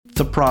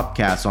The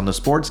Propcast on the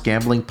Sports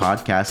Gambling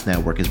Podcast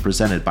Network is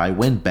presented by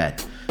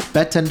WynnBET.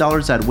 Bet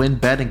 $10 at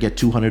WynnBET and get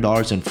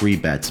 $200 in free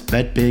bets.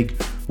 Bet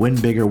big, win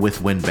bigger with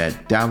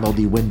WynnBET. Download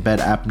the WynnBET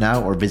app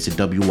now or visit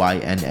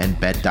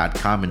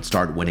wynnbet.com and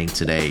start winning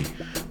today.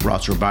 We're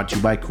also brought to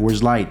you by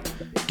Coors Light.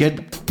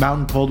 Get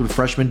mountain cold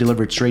refreshment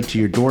delivered straight to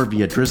your door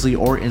via Drizzly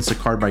or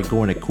Instacart by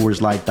going to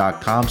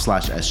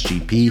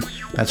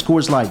CoorsLight.com/SGP. That's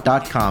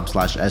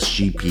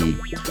CoorsLight.com/SGP.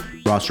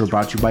 We're also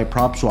brought to you by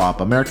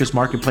PropSwap, America's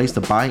marketplace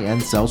to buy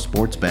and sell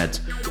sports bets.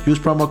 Use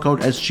promo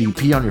code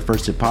SGP on your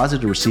first deposit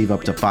to receive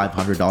up to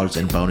 $500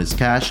 in bonus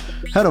cash.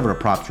 Head over to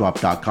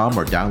PropSwap.com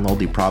or download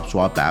the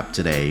PropSwap app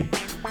today.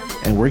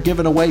 And we're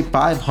giving away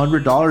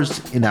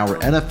 $500 in our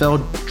NFL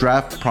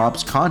Draft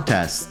Props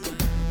contest.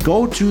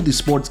 Go to the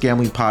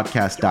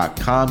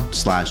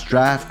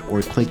sportsgamblingpodcast.com/draft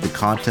or click the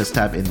contest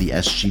tab in the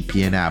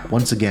SGPN app.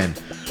 Once again,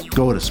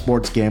 go to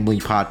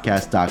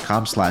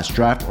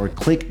sportsgamblingpodcast.com/draft or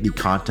click the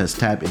contest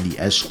tab in the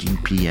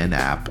SGPN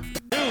app.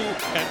 And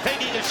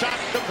taking a shot,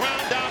 the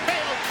ground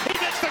downfield. He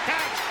gets the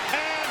catch,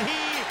 and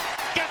he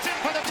gets in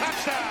for the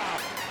touchdown.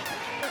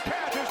 The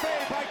catch is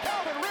made by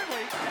Calvin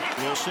Ridley.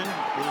 Wilson,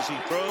 as he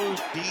throws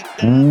deep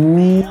down.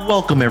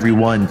 Welcome,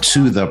 everyone,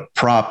 to the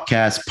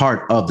Propcast,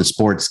 part of the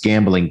Sports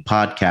Gambling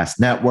Podcast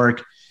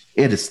Network.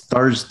 It is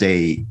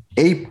Thursday,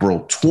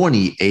 April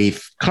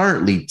 28th,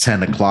 currently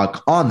 10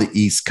 o'clock on the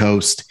East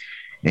Coast.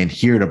 And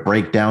here to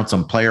break down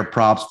some player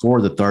props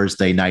for the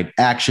Thursday night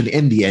action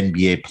in the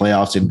NBA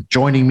playoffs. And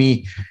joining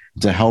me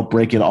to help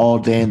break it all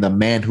down, the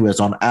man who is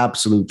on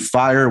absolute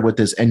fire with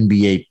his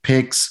NBA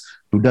picks,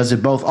 who does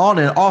it both on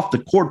and off the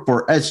court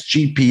for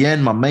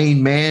SGPN, my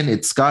main man,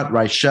 it's Scott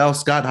Reichel.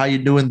 Scott, how you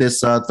doing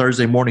this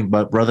Thursday morning,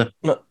 brother?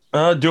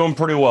 Doing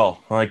pretty well.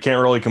 I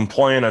can't really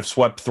complain. I've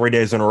swept 3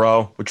 days in a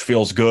row, which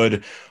feels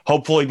good.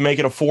 Hopefully make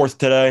it a fourth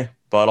today,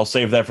 but I'll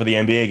save that for the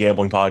NBA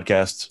gambling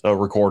podcast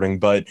recording.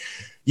 But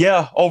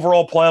yeah,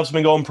 overall playoffs have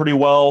been going pretty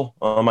well.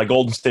 My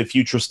Golden State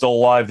future is still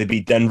alive. They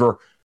beat Denver.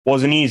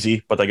 Wasn't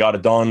easy, but they got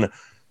it done.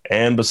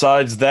 And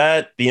besides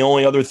that, the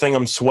only other thing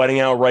I'm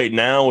sweating out right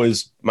now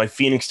is my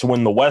Phoenix to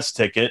win the West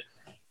ticket.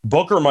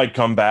 Booker might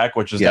come back,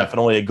 which is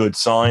definitely a good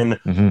sign.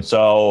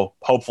 So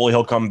hopefully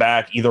he'll come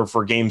back either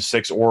for Game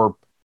 6 or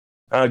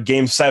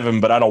Game 7,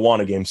 but I don't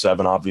want a Game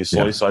 7,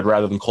 obviously. So I'd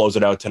rather them close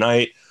it out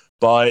tonight.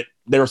 But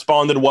they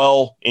responded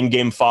well in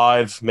Game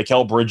 5.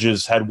 Mikal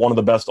Bridges had one of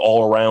the best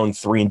all-around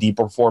 3-and-D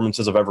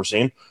performances I've ever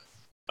seen.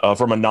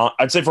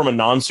 I'd say from a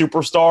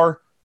non-superstar.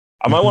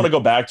 I might want to go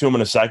back to him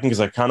in a second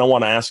because I kind of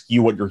want to ask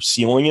you what your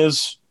ceiling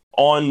is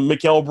on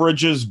Mikal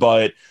Bridges.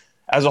 But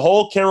as a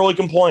whole, can't really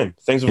complain.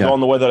 Things have gone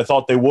the way that I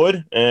thought they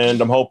would,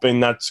 and I'm hoping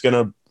that's going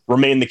to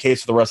remain the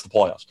case for the rest of the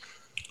playoffs.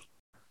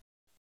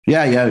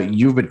 Yeah,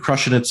 you've been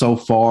crushing it so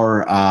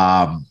far.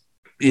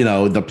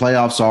 The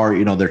playoffs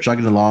are, they're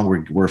chugging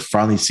along. We're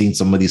finally seeing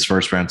some of these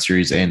first round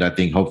series, and I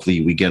think hopefully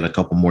we get a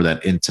couple more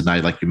that in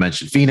tonight. Like you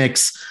mentioned,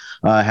 Phoenix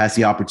has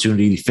the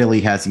opportunity.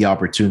 Philly has the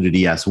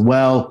opportunity as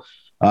well.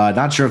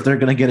 Not sure if they're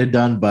going to get it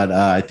done, but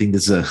I think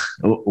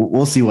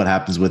we'll see what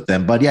happens with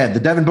them. But yeah, the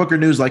Devin Booker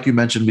news, like you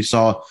mentioned, we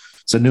saw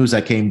some news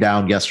that came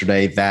down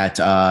yesterday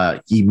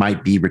that he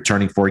might be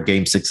returning for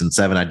Game 6 and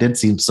 7. I did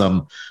see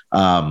some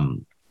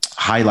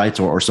highlights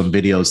or some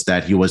videos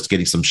that he was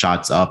getting some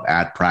shots up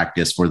at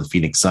practice for the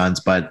Phoenix Suns.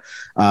 But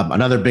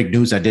another big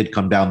news that did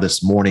come down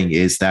this morning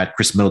is that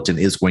Chris Middleton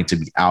is going to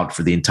be out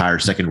for the entire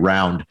second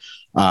round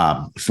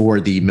for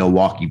the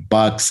Milwaukee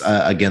Bucks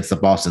against the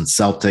Boston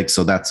Celtics.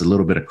 So that's a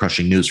little bit of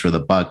crushing news for the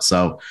Bucks.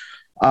 So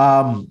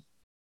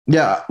we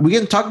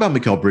can talk about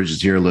Mikal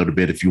Bridges here a little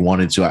bit if you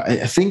wanted to.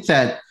 I think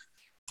that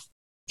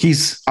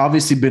he's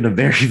obviously been a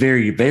very,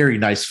 very, very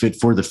nice fit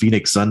for the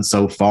Phoenix Suns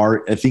so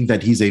far. I think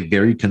that he's a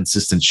very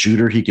consistent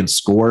shooter. He can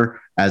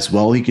score as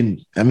well. We've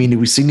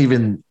seen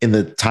even in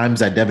the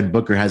times that Devin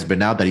Booker has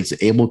been out that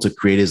he's able to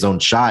create his own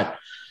shot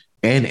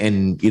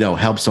and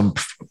helps him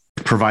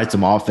provide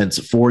some offense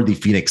for the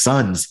Phoenix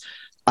Suns.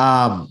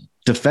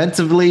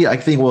 Defensively, I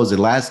think,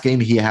 last game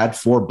he had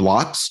 4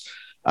 blocks.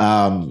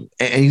 And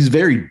he's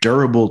very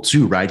durable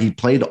too, right? He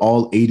played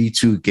all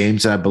 82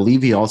 games. And I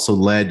believe he also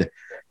led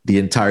the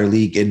entire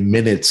league in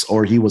minutes,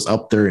 or he was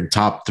up there in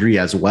top 3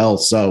 as well.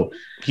 So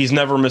he's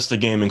never missed a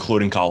game,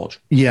 including college.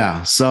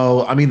 Yeah.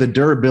 So, the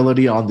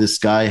durability on this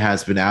guy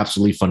has been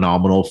absolutely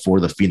phenomenal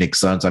for the Phoenix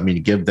Suns.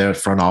 Give their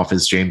front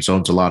office, James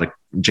Jones,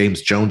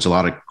 a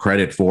lot of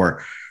credit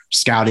for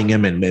scouting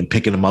him and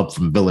picking him up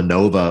from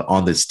Villanova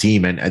on this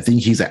team. And I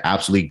think he's an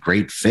absolutely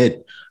great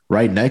fit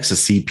right next to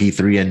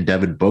CP3 and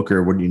Devin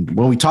Booker. When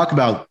we talk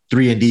about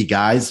 3-and-D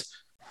guys,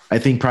 I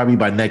think probably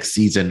by next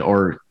season,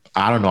 or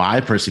I don't know,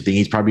 I personally think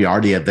he's probably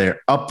already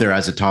up there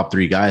as a top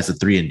 3 guy, as a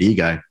 3-and-D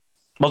guy. I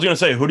was going to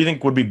say, who do you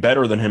think would be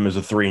better than him as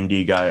a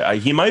 3-and-D guy?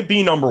 He might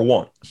be number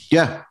 1.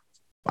 Yeah,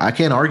 I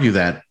can't argue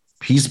that.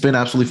 He's been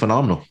absolutely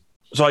phenomenal.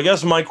 So I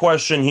guess my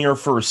question here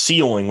for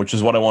ceiling, which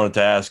is what I wanted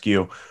to ask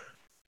you.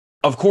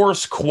 Of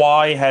course,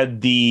 Kawhi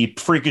had the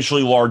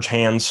freakishly large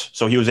hands,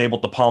 so he was able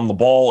to palm the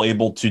ball,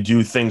 able to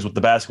do things with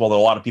the basketball that a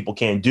lot of people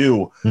can't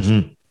do.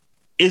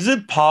 Is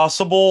it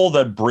possible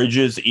that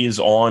Bridges is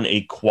on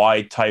a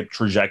Kawhi type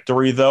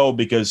trajectory, though?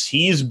 Because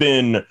he's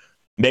been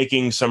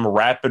making some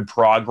rapid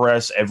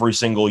progress every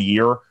single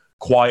year.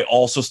 Kawhi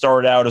also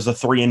started out as a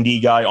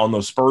 3-and-D guy on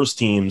those Spurs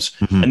teams,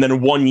 and then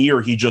 1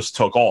 year he just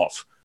took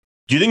off.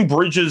 Do you think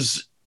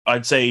Bridges,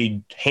 I'd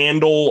say,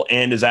 handle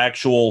and his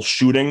actual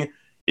shooting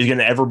is going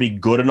to ever be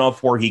good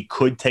enough where he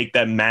could take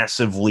that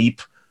massive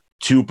leap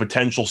to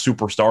potential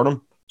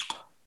superstardom?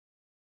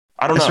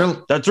 I don't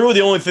know. That's really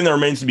the only thing that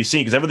remains to be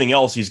seen because everything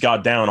else he's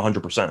got down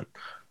 100%.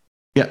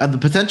 Yeah, and the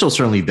potential is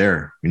certainly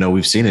there.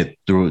 We've seen it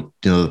through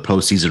the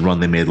postseason run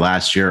they made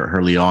last year,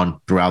 early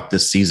on throughout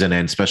this season,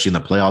 and especially in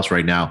the playoffs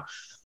right now.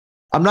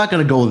 I'm not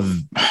going to go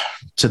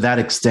to that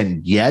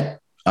extent yet.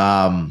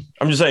 I'm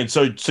just saying.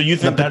 So you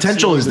think the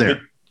potential is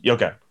there?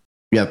 Okay.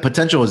 Yeah,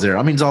 potential is there.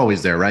 I mean, it's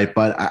always there, right?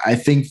 But I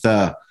think he's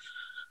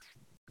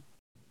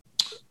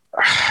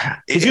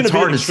going to be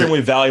an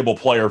extremely valuable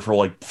player for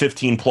like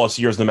 15 plus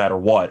years, no matter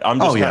what. I'm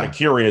just kind of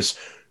curious.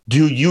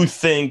 Do you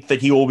think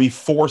that he will be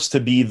forced to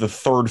be the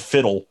third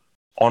fiddle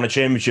on a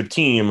championship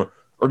team,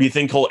 or do you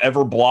think he'll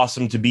ever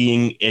blossom to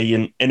being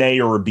an A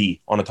or a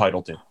B on a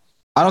title team?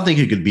 I don't think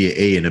he could be an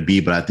A and a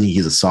B, but I think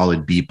he's a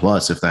solid B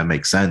plus, if that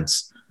makes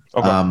sense.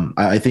 Okay.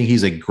 I think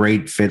he's a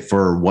great fit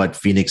for what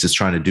Phoenix is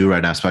trying to do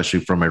right now, especially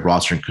from a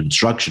roster and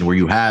construction where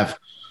you have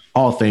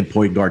Hall of Fame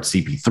point guard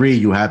CP3,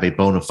 you have a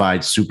bona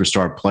fide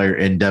superstar player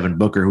in Devin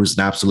Booker, who's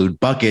an absolute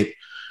bucket.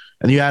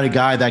 And you had a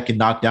guy that can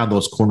knock down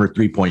those corner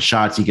 3-point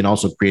shots. He can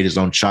also create his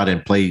own shot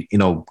and play,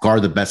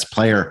 guard the best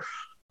player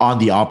on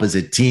the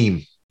opposite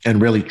team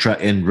and really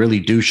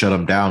do shut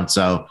him down.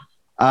 So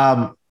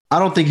I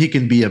don't think he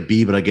can be a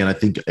B, but again, I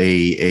think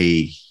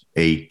a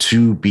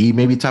 2B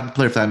maybe type of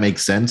player, if that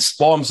makes sense.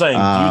 Well, I'm saying,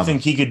 do you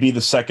think he could be the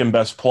second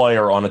best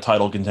player on a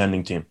title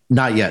contending team?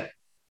 Not yet.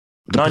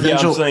 Not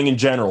yet. I'm saying in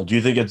general. Do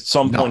you think at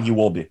some point he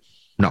will be?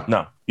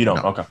 No, you don't.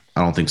 No, okay.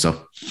 I don't think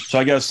so. So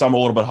I guess I'm a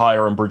little bit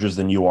higher on Bridges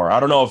than you are.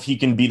 I don't know if he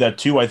can be that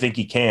too. I think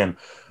he can.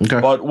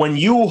 Okay. But when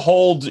you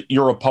hold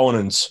your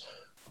opponents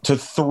to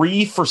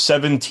 3 for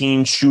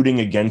 17 shooting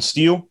against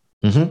you,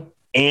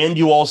 and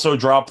you also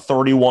drop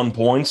 31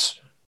 points,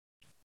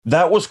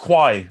 that was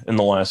Kawhi in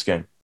the last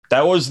game.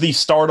 That was the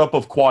startup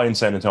of Kawhi in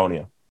San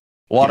Antonio.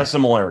 A lot of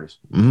similarities.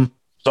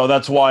 So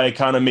that's why it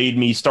kind of made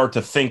me start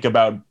to think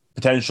about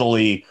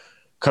potentially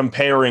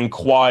comparing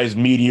Kawhi's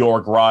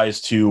meteoric rise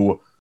to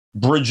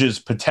Bridges'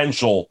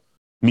 potential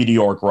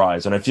meteoric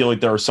rise. And I feel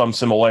like there are some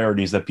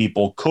similarities that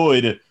people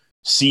could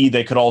see,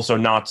 they could also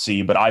not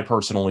see, but I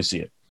personally see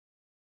it.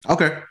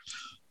 Okay.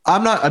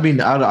 I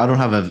don't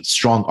have a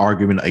strong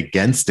argument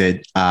against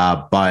it,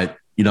 but,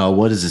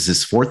 what is this,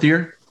 his fourth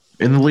year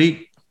in the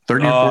league?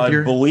 Third year, fourth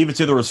year? I believe it's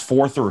either his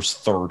fourth or his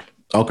third.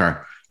 Okay.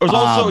 It was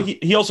also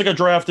he also got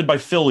drafted by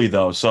Philly,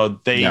 though,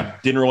 so they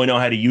didn't really know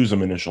how to use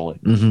him initially.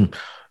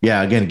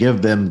 Yeah, again,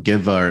 give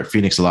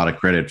Phoenix a lot of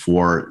credit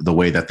for the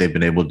way that they've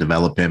been able to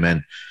develop him.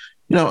 And,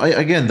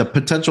 again, the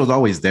potential is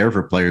always there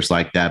for players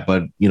like that.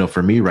 But,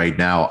 for me right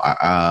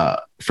now,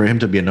 for him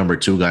to be a number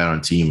 2 guy on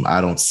a team, I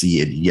don't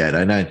see it yet.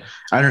 And I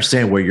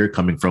understand where you're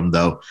coming from,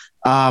 though.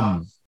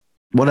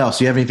 What else?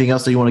 Do you have anything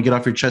else that you want to get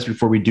off your chest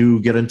before we do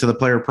get into the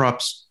player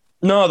props?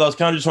 No, that was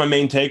kind of just my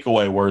main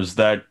takeaway, was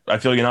that I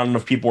feel like not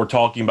enough people were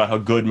talking about how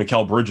good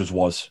Mikal Bridges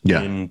was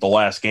in the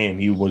last game.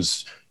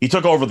 He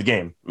took over the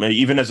game.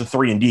 Even as a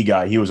 3-and-D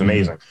guy, he was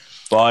amazing.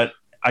 But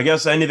I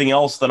guess anything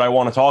else that I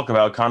want to talk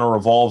about kind of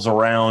revolves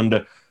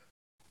around,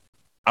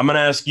 I'm going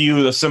to ask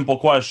you a simple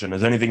question.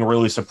 Has anything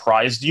really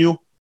surprised you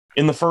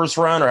in the first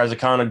round, or has it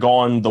kind of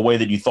gone the way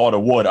that you thought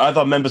it would? I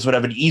thought Memphis would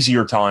have an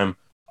easier time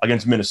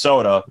against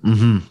Minnesota.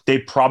 They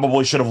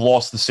probably should have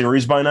lost the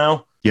series by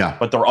now. Yeah.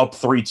 But they're up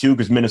 3-2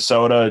 because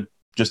Minnesota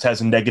just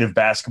has a negative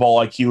basketball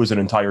IQ as an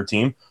entire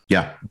team.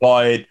 Yeah.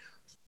 But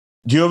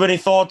do you have any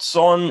thoughts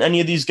on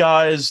any of these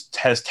guys?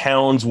 Has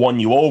Towns won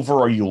you over?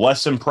 Are you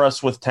less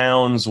impressed with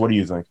Towns? What do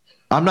you think?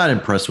 I'm not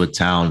impressed with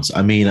Towns.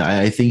 I mean,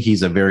 I think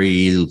he's a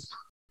very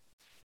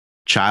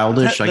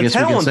childish, I guess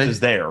we can say. Talent is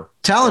there.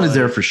 Talent is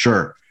there for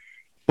sure.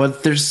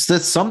 But there's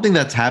something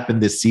that's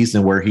happened this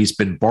season where he's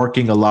been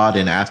barking a lot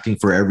and asking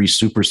for every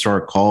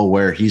superstar call,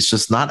 where he's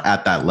just not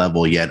at that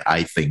level yet,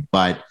 I think.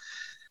 But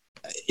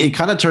it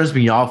kind of turns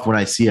me off when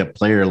I see a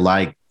player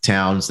like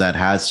Towns that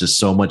has just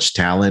so much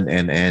talent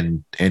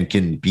and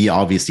can be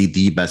obviously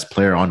the best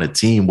player on a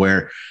team,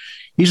 where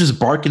he's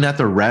just barking at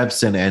the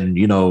refs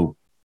and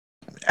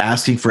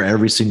asking for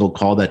every single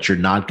call that you're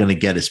not going to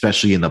get,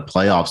 especially in the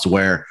playoffs,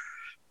 where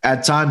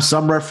at times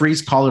some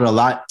referees call it a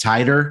lot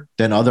tighter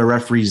than other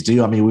referees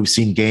do. I mean, we've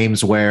seen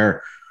games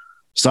where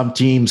some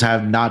teams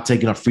have not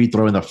taken a free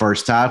throw in the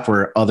first half,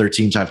 where other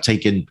teams have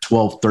taken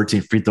 12,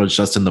 13 free throws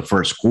just in the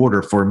first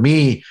quarter. For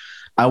me,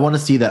 I want to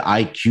see that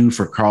IQ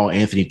for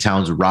Karl-Anthony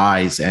Towns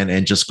rise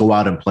and just go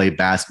out and play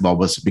basketball,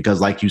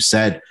 because like you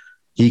said,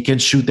 he can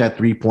shoot that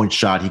 3-point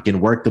shot. He can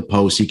work the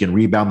post. He can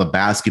rebound the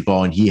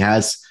basketball, and he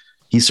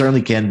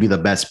certainly can be the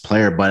best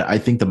player. But I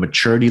think the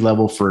maturity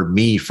level for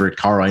me, for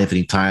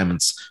Karl-Anthony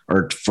Towns,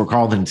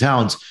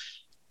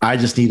 I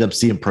just need to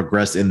see him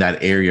progress in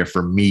that area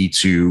for me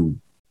to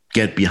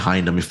get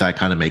behind him, if that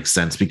kind of makes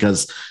sense,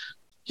 because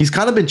he's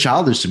kind of been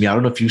childish to me. I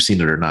don't know if you've seen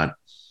it or not.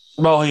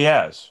 Well, he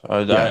has.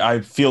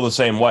 I feel the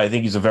same way. I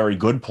think he's a very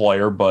good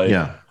player, but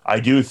I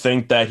do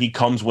think that he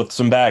comes with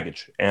some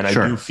baggage. And I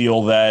do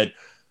feel that,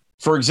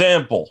 for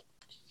example,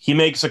 he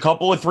makes a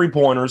couple of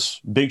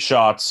three-pointers, big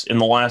shots in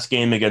the last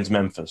game against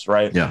Memphis,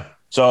 right? Yeah.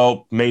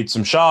 So made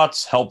some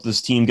shots, helped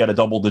this team get a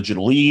double-digit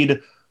lead.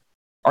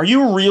 Are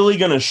you really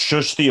going to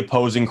shush the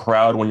opposing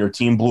crowd when your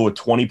team blew a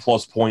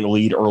 20-plus point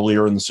lead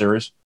earlier in the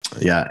series?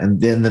 Yeah,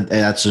 and then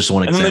that's just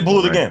one example. And then they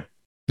blew the game.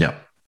 Yeah.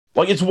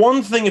 Like, it's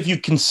one thing if you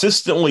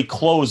consistently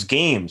close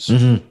games,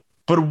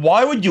 but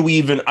why would you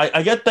even...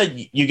 I get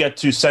that you get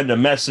to send a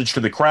message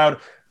to the crowd.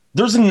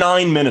 There's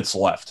 9 minutes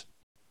left.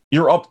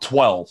 You're up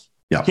 12.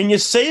 Yeah. Can you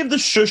save the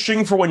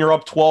shushing for when you're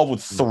up 12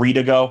 with 3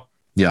 to go?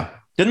 Yeah.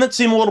 Didn't that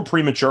seem a little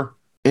premature?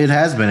 It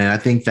has been, and I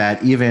think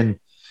that even...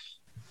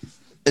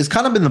 It's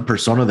kind of been the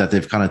persona that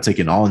they've kind of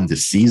taken on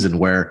this season,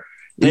 where...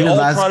 They all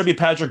try to be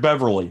Patrick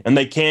Beverley, and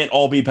they can't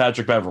all be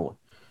Patrick Beverley.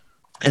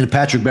 And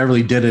Patrick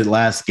Beverley did it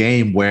last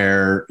game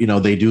where,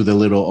 they do the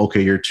little,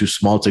 okay, you're too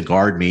small to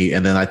guard me.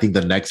 And then I think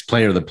the next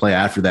player, the play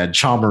after that,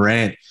 John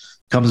Morant,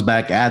 comes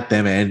back at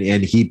them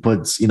and he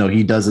puts,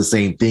 he does the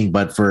same thing.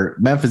 But for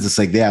Memphis, it's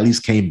like they at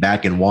least came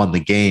back and won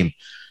the game.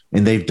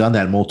 And they've done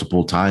that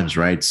multiple times,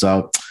 right?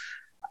 So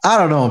I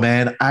don't know,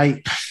 man.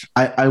 I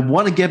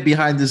want to get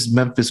behind this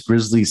Memphis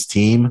Grizzlies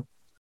team.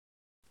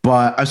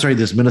 But I'm sorry,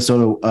 this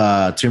Minnesota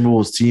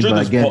Timberwolves team. Sure,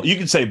 but again, you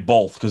could say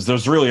both because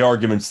there's really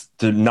arguments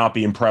to not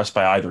be impressed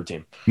by either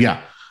team.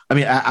 Yeah. I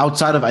mean,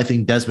 outside of, I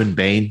think, Desmond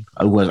Bane,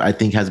 I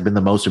think has been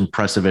the most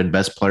impressive and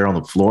best player on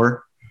the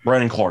floor.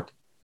 Brandon Clark.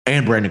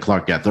 And Brandon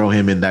Clark, throw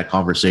him in that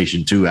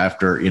conversation too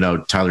after,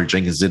 Tyler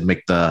Jenkins did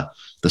make the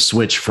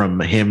switch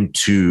from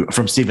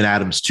Steven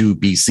Adams to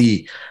BC.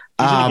 He's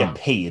going to get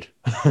paid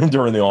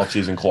during the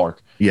offseason,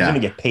 Clark. Yeah. He's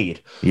going to get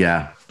paid.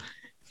 Yeah.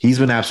 He's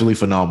been absolutely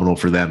phenomenal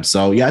for them.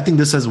 So, I think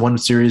this has one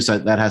series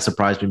that has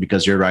surprised me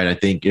because you're right. I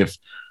think if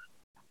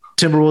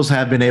Timberwolves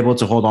have been able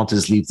to hold on to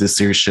this lead, this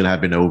series should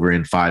have been over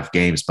in 5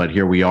 games. But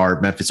here we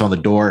are, Memphis on the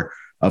door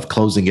of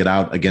closing it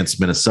out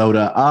against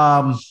Minnesota.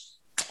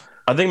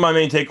 I think my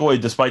main takeaway,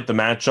 despite the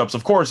matchups,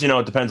 of course,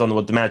 it depends on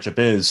what the matchup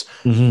is.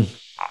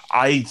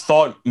 I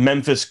thought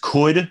Memphis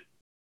could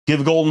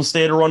give Golden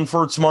State a run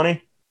for its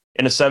money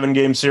in a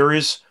 7-game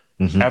series.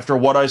 After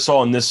what I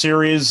saw in this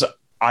series,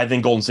 I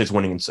think Golden State's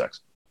winning in 6.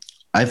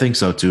 I think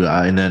so too.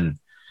 And then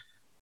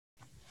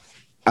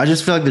I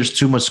just feel like there's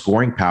too much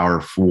scoring power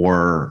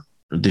for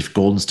the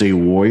Golden State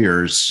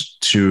Warriors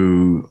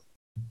to,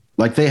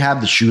 like, they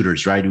have the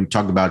shooters, right? We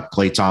talked about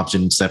Klay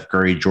Thompson, Steph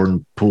Curry,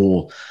 Jordan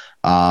Poole.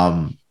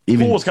 Poole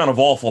was kind of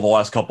awful the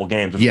last couple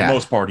games. But for the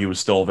most part, he was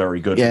still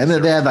very good. Yeah, and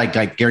then they had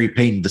like Gary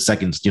Payton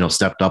II,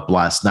 stepped up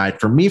last night.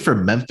 For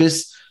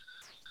Memphis,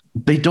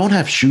 they don't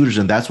have shooters,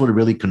 and that's what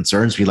really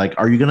concerns me. Like,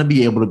 are you going to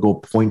be able to go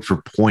point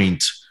for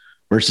point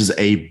versus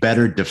a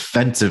better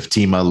defensive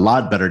team, a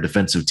lot better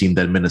defensive team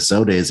than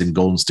Minnesota is in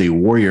Golden State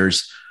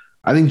Warriors?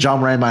 I think John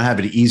Moran might have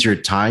an easier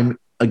time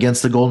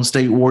against the Golden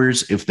State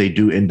Warriors if they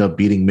do end up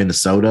beating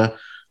Minnesota.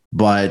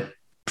 But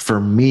for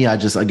me,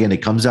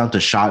 it comes down to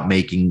shot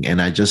making, and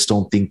I just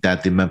don't think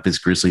that the Memphis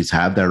Grizzlies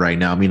have that right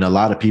now. I mean, a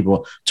lot of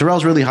people,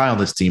 Terrell's really high on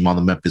this team, on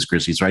the Memphis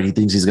Grizzlies, right? He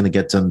thinks he's going to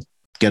get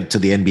to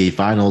the NBA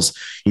Finals.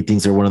 He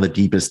thinks they're one of the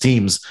deepest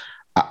teams.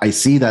 I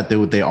see that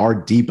they are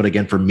deep, but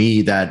again, for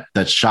me, that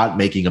shot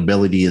making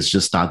ability is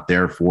just not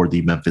there for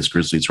the Memphis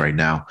Grizzlies right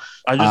now.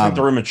 I just think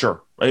they're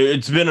immature.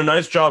 It's been a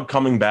nice job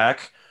coming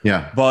back.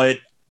 Yeah, but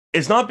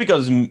it's not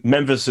because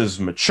Memphis is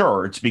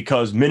mature. It's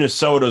because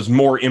Minnesota's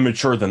more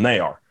immature than they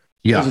are.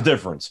 Yeah, there's a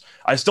difference.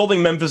 I still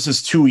think Memphis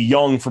is too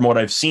young from what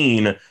I've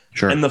seen.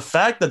 Sure. And the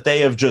fact that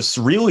they have just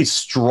really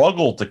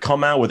struggled to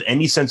come out with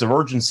any sense of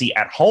urgency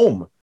at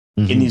home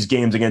in these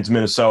games against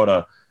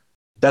Minnesota,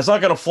 that's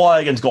not going to fly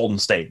against Golden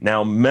State.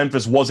 Now,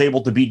 Memphis was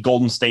able to beat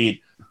Golden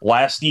State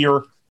last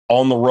year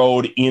on the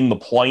road in the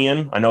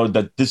play-in. I know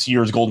that this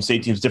year's Golden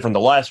State team is different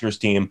than last year's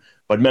team,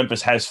 but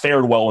Memphis has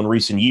fared well in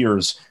recent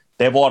years.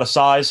 They have a lot of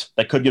size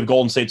that could give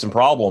Golden State some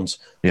problems.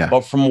 Yeah.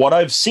 But from what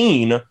I've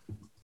seen,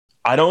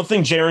 I don't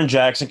think Jaren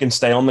Jackson can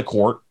stay on the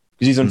court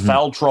because he's in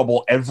foul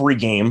trouble every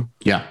game.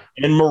 Yeah.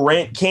 And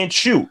Morant can't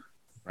shoot.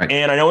 Right.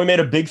 And I know he made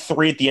a big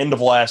 3 at the end of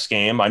last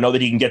game. I know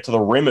that he can get to the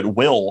rim at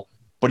will.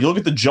 But you look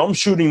at the jump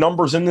shooting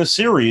numbers in this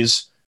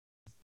series,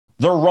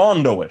 they're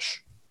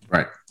Rondo-ish.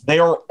 Right. They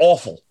are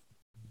awful.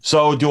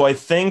 So do I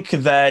think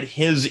that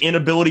his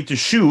inability to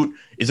shoot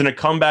is going to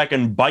come back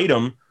and bite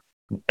him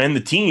and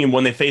the team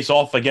when they face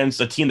off against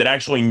a team that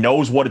actually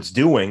knows what it's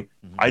doing?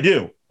 I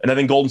do. And I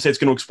think Golden State's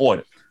going to exploit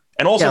it.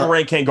 And also,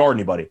 Morant can't guard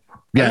anybody.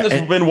 I think this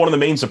has been one of the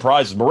main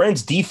surprises.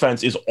 Morant's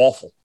defense is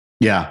awful.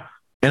 Yeah.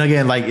 And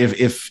again, like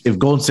if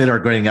Golden State are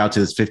going out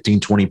to this 15,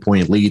 20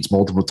 point leads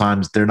multiple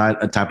times, they're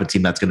not a type of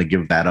team that's going to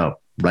give that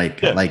up.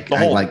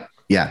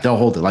 They'll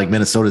hold it. Like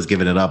Minnesota's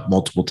given it up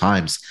multiple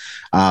times.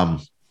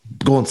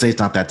 Golden State's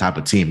not that type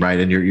of team, right?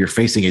 And you're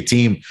facing a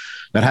team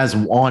that has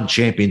won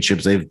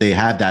championships. They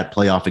have that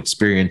playoff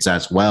experience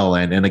as well.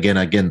 And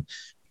again,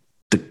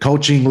 the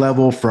coaching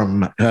level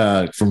from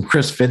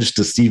Chris Finch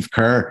to Steve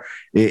Kerr,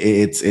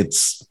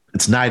 it's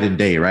night and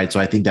day, right? So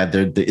I think that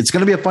it's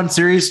going to be a fun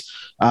series,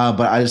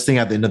 but I just think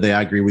at the end of the day,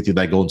 I agree with you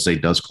that Golden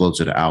State does close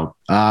it out.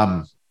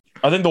 I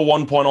think the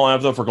one point I'll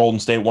have, though, for Golden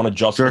State, one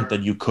adjustment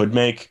that you could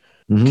make,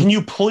 can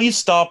you please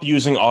stop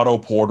using Otto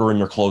Porter in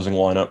your closing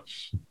lineup?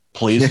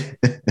 Please.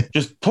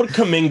 Just put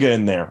Kuminga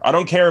in there. I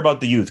don't care about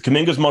the youth.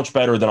 Kuminga's much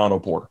better than Otto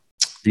Porter.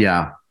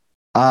 Yeah.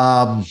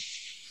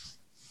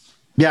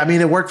 Yeah, I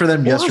mean, it worked for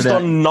them Porter's yesterday.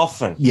 Done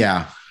nothing.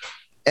 Yeah.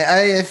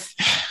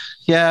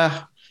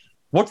 Yeah.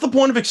 What's the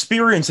point of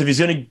experience if he's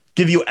going to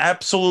give you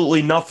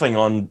absolutely nothing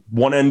on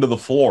one end of the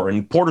floor?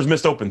 And Porter's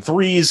missed open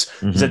threes.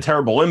 He's had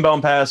terrible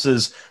inbound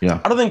passes.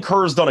 Yeah. I don't think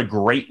Kerr's done a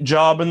great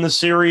job in the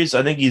series.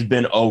 I think he's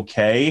been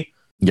okay.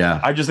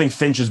 Yeah. I just think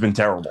Finch has been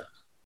terrible.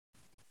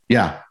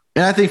 Yeah.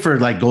 And I think for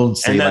like Golden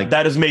State, and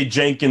that has made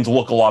Jenkins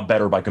look a lot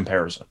better by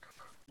comparison.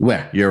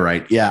 Well, you're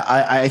right. Yeah.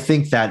 I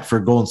think that for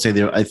Golden State,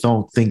 I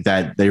don't think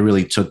that they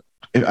really took,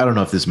 I don't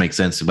know if this makes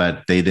sense,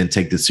 but they didn't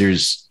take the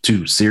series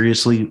too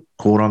seriously,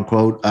 quote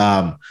unquote,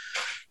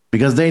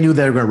 because they knew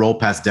they were going to roll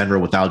past Denver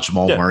without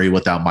Jamal Murray,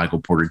 without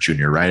Michael Porter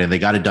Jr., right? And they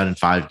got it done in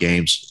 5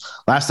 games.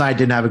 Last night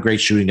didn't have a great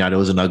shooting night. It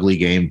was an ugly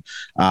game,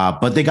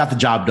 but they got the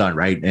job done,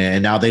 right?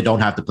 And now they don't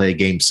have to play a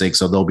game 6,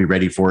 so they'll be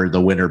ready for the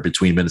winner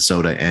between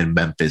Minnesota and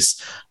Memphis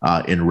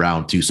in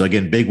round 2. So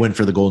again, big win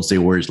for the Golden State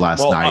Warriors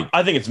last night.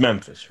 I think it's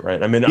Memphis,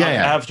 right? I mean,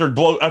 after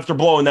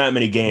blowing that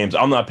many games,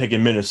 I'm not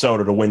picking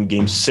Minnesota to win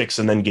game 6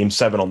 and then game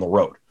 7 on the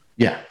road.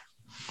 Yeah.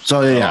 So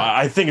yeah,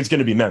 I think it's going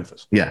to be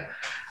Memphis. Yeah.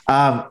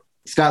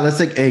 Scott, let's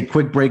take a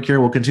quick break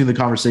here. We'll continue the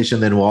conversation.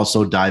 Then we'll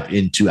also dive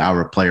into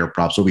our player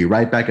props. We'll be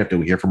right back after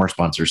we hear from our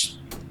sponsors.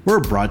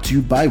 We're brought to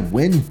you by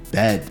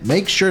WynnBET.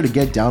 Make sure to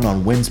get down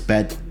on Wynn's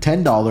Bet.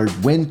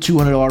 $10 win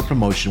 $200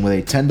 promotion with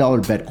a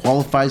 $10 bet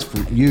qualifies for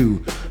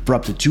you for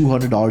up to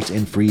 $200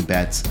 in free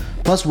bets.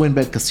 Plus,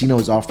 WynnBET Casino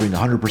is offering a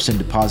 100%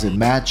 deposit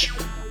match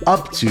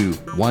up to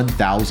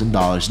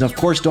 $1,000. And of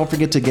course, don't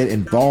forget to get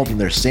involved in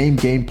their same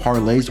game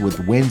parlays with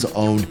Wynn's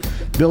own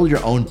Build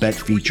Your Own Bet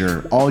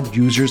feature. All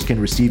users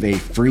can receive a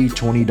free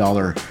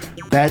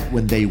 $20 bet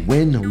when they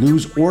win,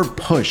 lose, or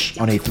push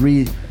on a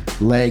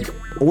 3-leg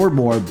or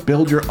more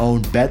Build Your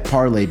Own Bet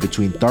parlay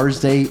between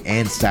Thursday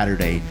and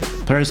Saturday.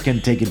 Players can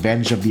take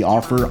advantage of the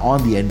offer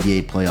on the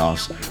NBA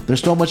playoffs.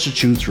 There's so much to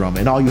choose from,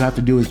 and all you have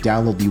to do is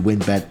download the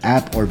WynnBET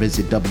app or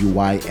visit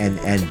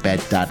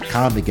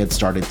wynnbet.com to get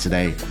started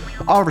today.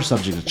 Offer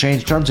subject to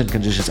change. Terms and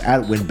conditions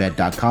at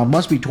wynnbet.com.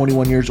 Must be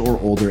 21 years or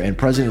older and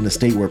present in a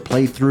state where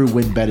playthrough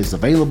WynnBET is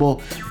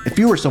available. If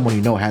you or someone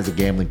you know has a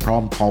gambling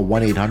problem, call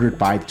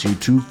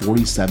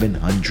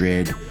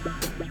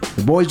 1-800-522-4700.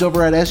 The boys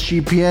over at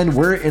SGPN,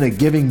 we're in a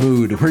giving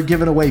mood. We're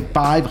giving away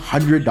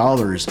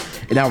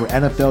 $500 in our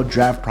NFL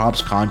Draft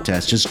Props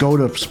contest. Just go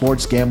to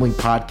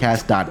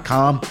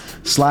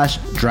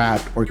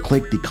sportsgamblingpodcast.com/draft or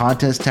click the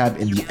contest tab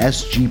in the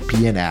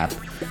SGPN app.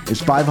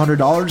 It's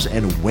 $500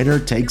 and winner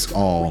takes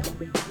all.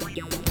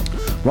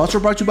 We're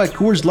also brought to you by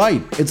Coors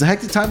Light. It's a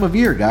hectic time of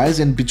year, guys,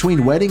 and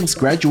between weddings,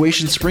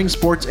 graduation, spring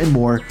sports, and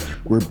more,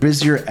 we're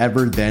busier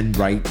ever than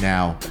right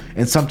now.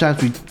 And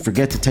sometimes we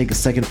forget to take a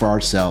second for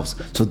ourselves.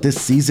 So this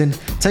season,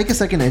 take a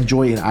second and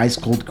enjoy an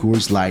ice-cold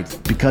Coors Light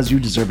because you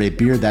deserve a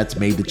beer that's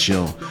made to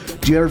chill.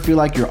 Do you ever feel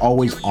like you're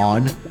always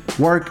on?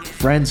 Work,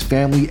 friends,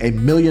 family, a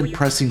million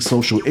pressing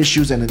social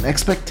issues, and an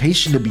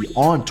expectation to be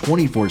on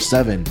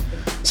 24/7.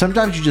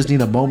 Sometimes you just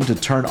need a moment to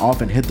turn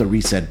off and hit the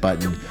reset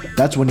button.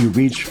 That's when you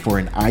reach for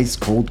an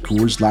ice-cold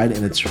Coors Light,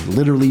 and it's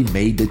literally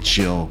made to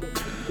chill.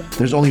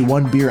 There's only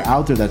one beer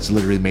out there that's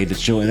literally made to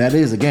chill, and that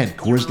is, again,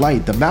 Coors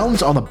Light. The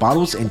mountains on the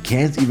bottles and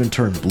cans even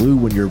turn blue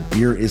when your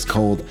beer is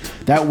cold.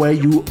 That way,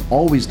 you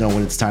always know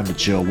when it's time to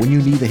chill. When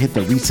you need to hit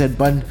the reset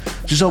button,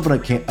 just open a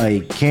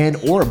can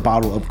or a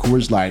bottle of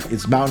Coors Light.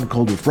 It's mountain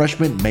cold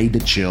refreshment made to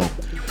chill.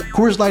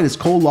 Coors Light is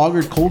cold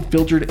lagered, cold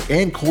filtered,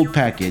 and cold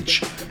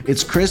packaged.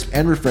 It's crisp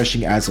and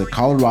refreshing as a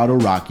Colorado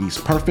Rockies,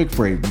 perfect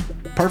for a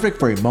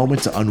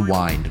moment to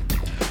unwind.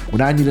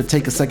 When I need to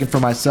take a second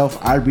for myself,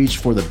 I reach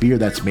for the beer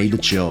that's made to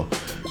chill.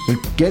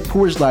 Get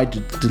Coors Light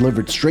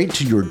delivered straight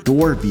to your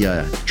door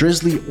via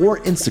Drizzly or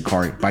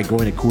Instacart by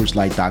going to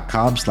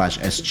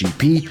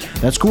CoorsLight.com/SGP.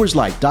 That's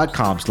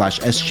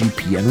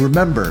CoorsLight.com/SGP. And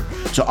remember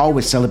to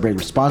always celebrate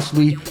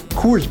responsibly.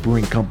 Coors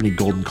Brewing Company,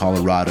 Golden,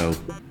 Colorado.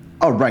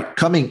 All right,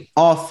 coming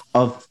off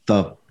of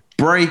the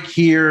break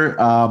here.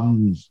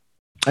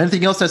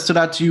 Anything else that stood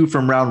out to you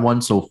from round 1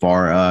 so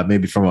far?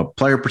 Maybe from a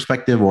player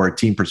perspective or a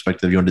team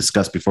perspective you want to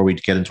discuss before we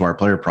get into our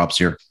player props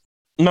here?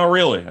 Not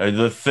really.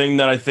 The thing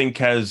that I think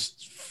has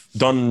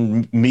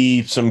done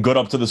me some good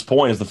up to this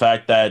point is the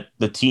fact that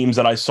the teams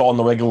that I saw in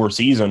the regular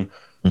season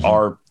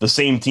are the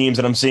same teams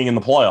that I'm seeing in the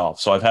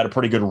playoffs. So I've had a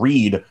pretty good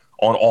read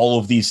on all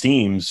of these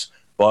teams,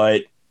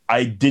 but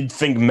I did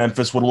think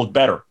Memphis would look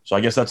better. So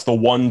I guess that's the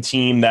one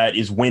team that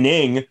is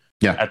winning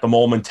at the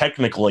moment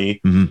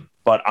technically.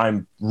 But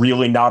I'm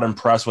really not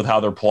impressed with how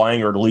they're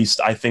playing, or at least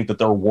I think that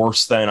they're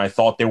worse than I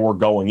thought they were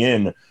going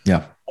in.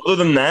 Yeah. Other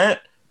than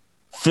that,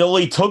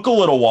 Philly took a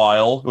little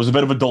while. It was a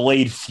bit of a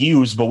delayed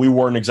fuse, but we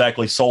weren't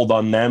exactly sold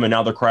on them, and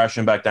now they're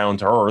crashing back down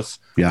to earth.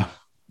 Yeah.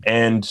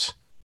 And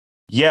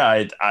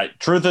yeah,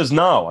 truth is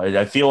no.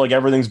 I feel like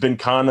everything's been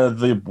kind of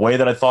the way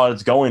that I thought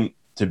it's going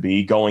to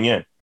be going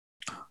in.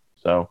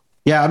 So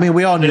yeah, I mean,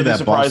 we all knew that.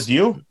 Surprised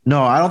you?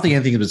 No, I don't think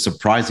anything was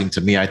surprising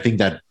to me. I think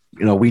that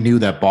we knew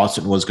that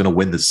Boston was going to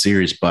win the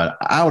series, but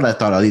I would have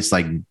thought at least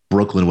like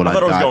Brooklyn would have. I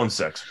thought it was going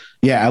 6.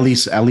 Yeah, at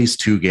least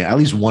 2 games, at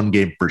least 1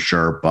 game for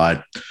sure.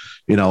 But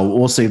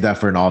we'll save that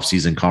for an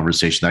off-season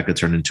conversation that could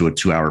turn into a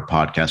 2-hour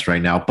podcast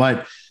right now.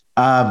 But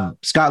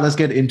Scott, let's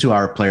get into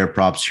our player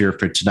props here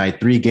for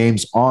tonight. 3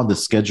 games on the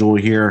schedule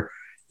here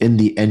in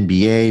the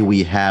NBA.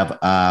 We have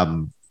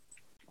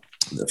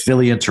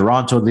Philly and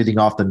Toronto leading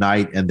off the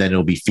night, and then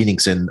it'll be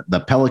Phoenix and the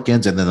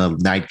Pelicans, and then the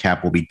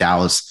nightcap will be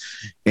Dallas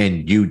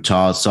and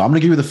Utah. So I'm going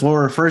to give you the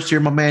floor first here,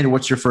 my man.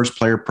 What's your first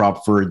player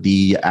prop for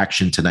the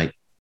action tonight?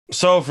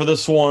 So for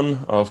this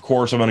one, of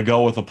course, I'm going to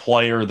go with a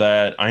player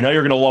that I know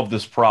you're going to love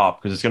this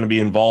prop because it's going to be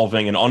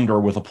involving an under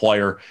with a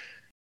player.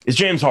 It's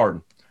James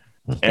Harden.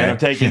 Okay. And I'm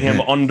taking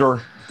him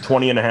under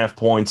 20.5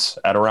 points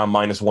at around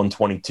minus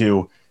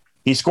 122.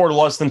 He scored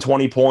less than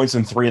 20 points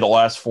in 3 of the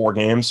last 4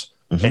 games.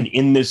 Mm-hmm. And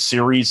in this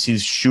series,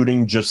 he's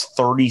shooting just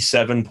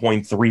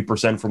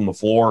 37.3% from the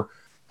floor.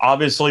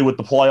 Obviously, with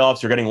the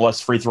playoffs, you're getting less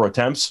free throw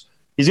attempts.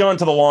 He's gone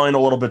to the line a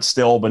little bit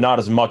still, but not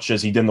as much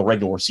as he did in the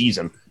regular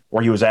season,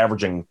 where he was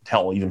averaging,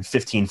 even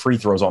 15 free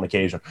throws on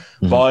occasion.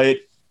 Mm-hmm. But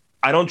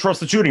I don't trust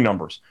the shooting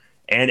numbers.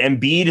 And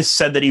Embiid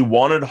said that he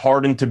wanted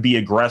Harden to be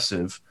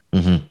aggressive.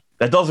 Mm-hmm.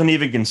 That doesn't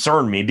even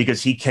concern me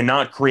because he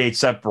cannot create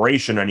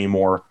separation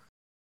anymore.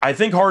 I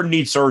think Harden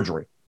needs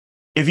surgery.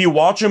 If you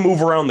watch him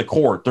move around the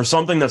court, there's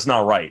something that's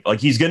not right. Like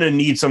he's going to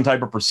need some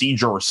type of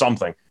procedure or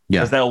something.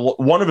 Yeah. Because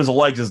that one of his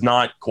legs is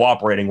not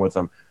cooperating with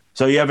him.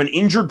 So you have an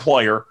injured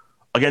player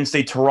against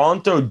a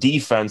Toronto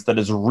defense that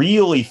has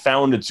really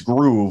found its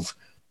groove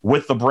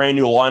with the brand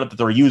new lineup that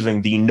they're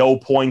using, the no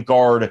point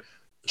guard,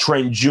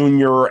 Trent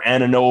Jr.,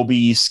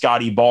 Anunoby,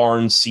 Scotty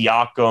Barnes,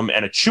 Siakam,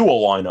 and Achua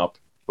lineup,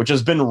 which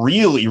has been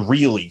really,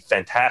 really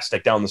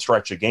fantastic down the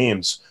stretch of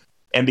games.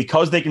 And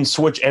because they can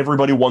switch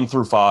everybody 1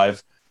 through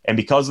 5, and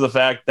because of the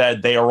fact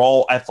that they are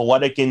all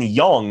athletic and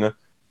young,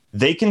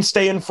 they can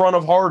stay in front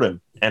of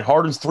Harden. And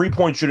Harden's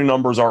 3-point shooting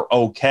numbers are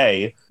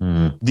okay.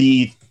 Mm.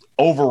 The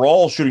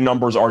overall shooting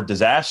numbers are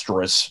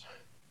disastrous.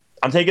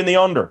 I'm taking the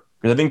under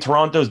because I think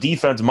Toronto's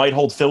defense might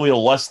hold Philly to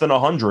less than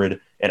 100,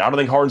 and I don't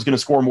think Harden's going to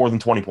score more than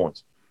 20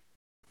 points.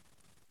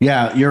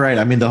 Yeah, you're right.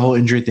 I mean, the whole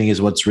injury thing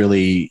is what's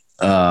really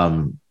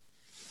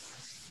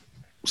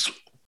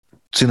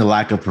seen the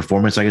lack of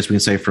performance, I guess we can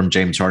say, from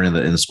James Harden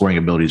in the scoring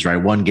abilities, right?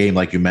 One game,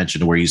 like you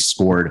mentioned, where he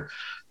scored,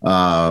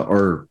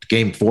 or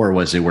game 4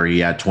 was it, where he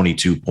had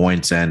 22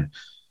 points. And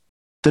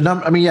the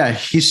number, I mean, yeah,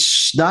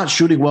 he's not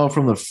shooting well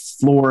from the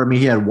floor. I mean,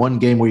 he had one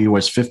game where he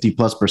was 50+%,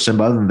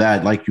 but other than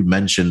that, like you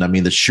mentioned, I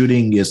mean, the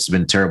shooting has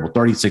been terrible,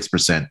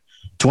 36%,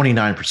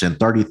 29%,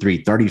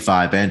 33,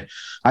 35. And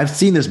I've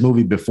seen this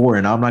movie before,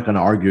 and I'm not going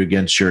to argue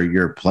against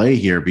your play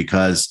here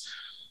because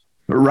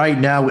right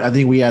now, I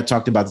think we had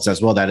talked about this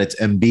as well, that it's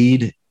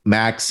Embiid,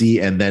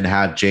 Maxey, and then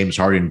have James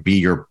Harden be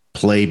your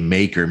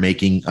playmaker,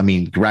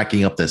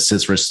 racking up the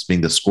assists versus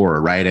being the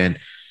scorer, right? And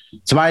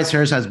Tobias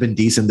Harris has been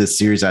decent this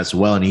series as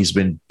well, and he's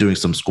been doing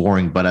some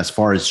scoring. But as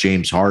far as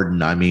James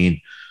Harden, I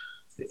mean,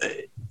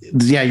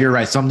 yeah, you're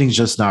right. Something's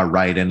just not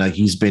right. And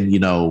he's been,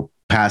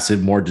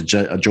 passive more to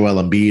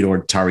Joel Embiid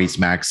or Tyrese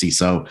Maxey.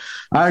 So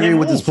I agree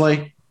with this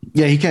play.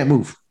 Yeah, he can't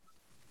move.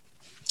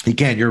 He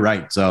can't. You're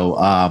right. So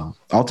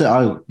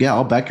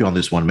I'll back you on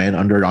this one, man.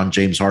 Under on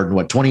James Harden,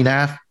 what,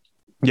 20.5?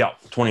 Yeah,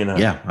 20.5.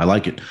 Yeah, I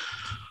like it.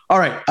 All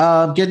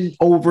right, getting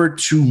over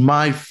to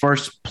my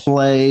first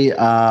play.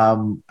 I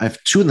have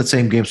 2 in the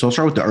same game, so I'll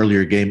start with the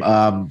earlier game.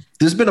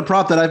 This has been a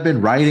prop that I've been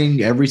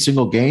writing every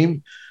single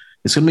game.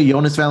 It's going to be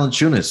Jonas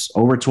Valanciunas,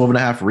 over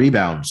 12.5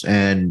 rebounds.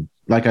 And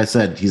like I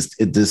said,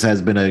 this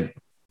has been a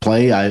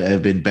play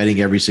I've been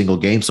betting every single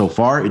game so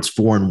far. It's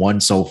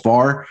 4-1 so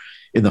far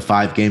in the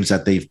 5 games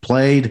that they've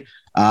played.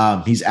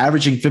 He's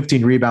averaging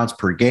 15 rebounds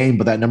per game,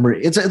 but that number,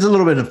 it's a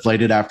little bit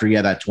inflated after he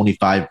had that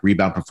 25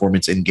 rebound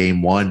performance in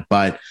game 1.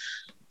 But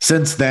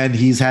since then,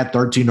 he's had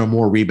 13 or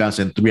more rebounds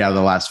in 3 out of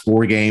the last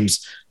 4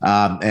 games.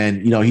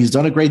 And he's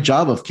done a great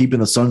job of keeping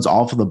the Suns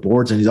off of the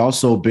boards. And he's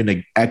also been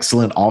an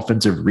excellent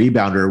offensive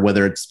rebounder,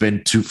 whether it's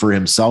been for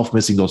himself,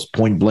 missing those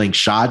point blank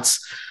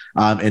shots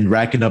and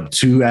racking up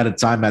 2 at a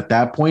time at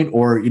that point,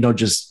 or,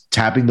 just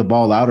tapping the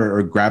ball out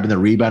or grabbing the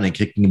rebound and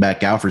kicking it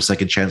back out for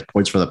second chance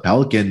points for the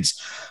Pelicans.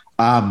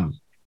 And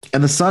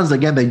the Suns,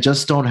 again, they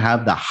just don't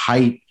have the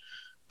height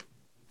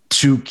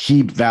to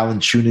keep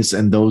Valanciunas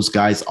and those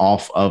guys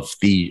off of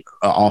the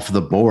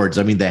boards.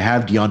 I mean, they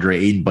have DeAndre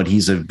Ayton, but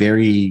he's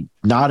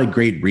not a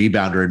great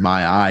rebounder in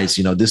my eyes.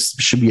 This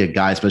should be a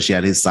guy, especially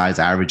at his size,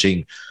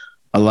 averaging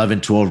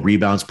 11, 12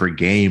 rebounds per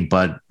game.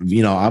 But,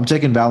 I'm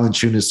taking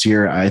Valanciunas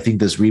here. I think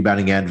this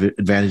rebounding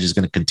advantage is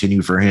going to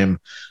continue for him.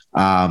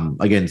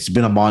 Again, it's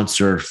been a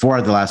monster. 4 out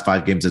of the last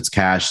 5 games, it's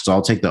cash. So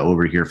I'll take the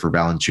over here for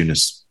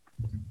Valanciunas.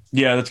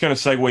 Yeah, that's going to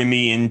segue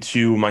me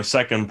into my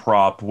second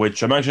prop,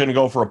 which I'm actually going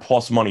to go for a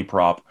plus money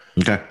prop.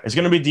 Okay. It's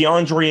going to be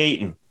DeAndre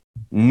Ayton.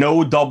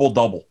 No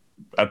double-double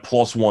at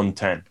plus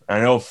 110. I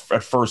know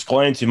at first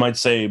glance you might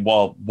say,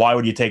 well, why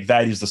would you take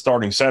that? He's the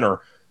starting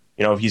center.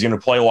 If he's going to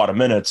play a lot of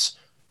minutes.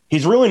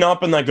 He's really not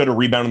been that good at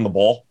rebounding the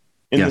ball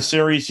in the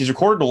series. He's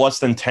recorded less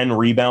than 10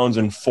 rebounds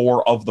in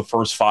 4 of the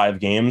first 5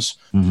 games,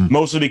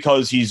 mostly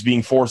because he's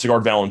being forced to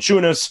guard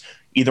Valanciunas,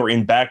 either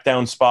in back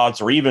down spots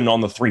or even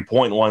on the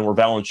 3-point line where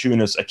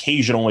Valanciunas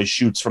occasionally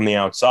shoots from the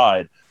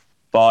outside.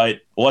 But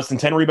less than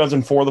 10 rebounds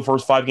in 4 of the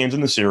first 5 games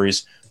in the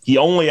series. He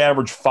only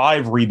averaged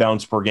 5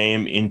 rebounds per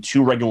game in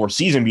 2 regular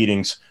season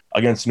meetings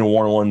against New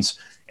Orleans.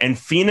 And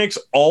Phoenix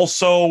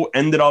also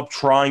ended up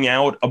trying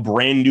out a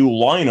brand new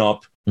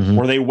lineup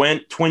where they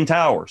went Twin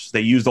Towers.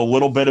 They used a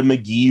little bit of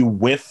McGee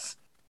with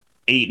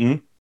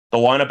Ayton. The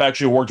lineup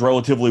actually worked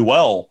relatively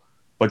well.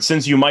 But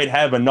since you might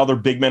have another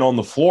big man on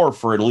the floor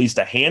for at least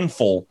a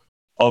handful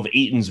of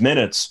Ayton's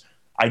minutes,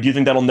 I do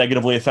think that'll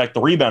negatively affect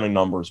the rebounding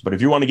numbers. But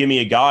if you want to give me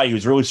a guy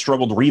who's really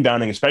struggled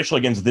rebounding, especially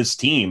against this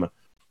team,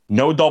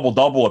 no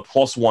double-double at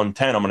plus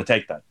 110, I'm going to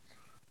take that.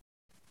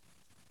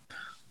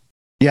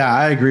 Yeah,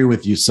 I agree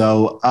with you.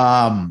 So,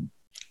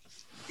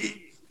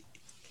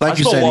 like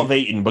you said, I love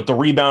Ayton, but the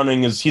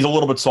rebounding he's a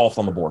little bit soft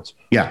on the boards.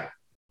 Yeah.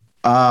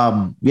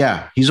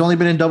 He's only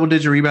been in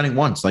double-digit rebounding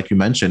once, like you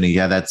mentioned. He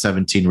had that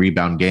 17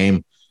 rebound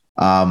game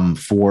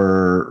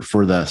for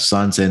the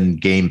Suns in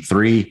Game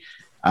 3.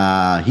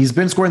 He's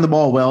been scoring the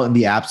ball well in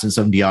the absence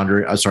of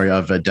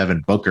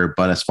Devin Booker.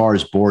 But as far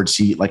as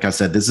boards, like I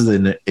said, this is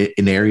an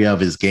area of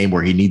his game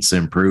where he needs to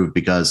improve,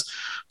 because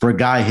for a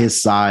guy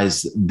his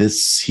size,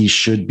 he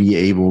should be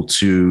able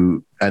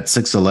to, at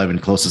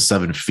 6'11", close to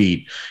 7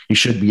 feet, he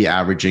should be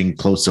averaging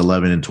close to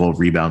 11 and 12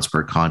 rebounds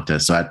per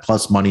contest. So at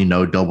plus money,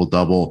 no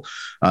double-double,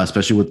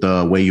 especially with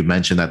the way you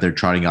mentioned that they're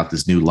trotting out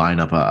this new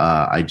lineup.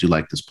 I do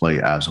like this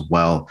play as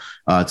well.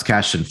 It's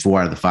cashed in 4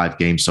 out of the 5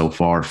 games so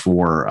far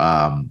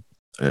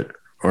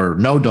or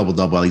no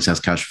double-double, at least has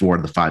cashed 4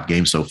 of the 5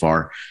 games so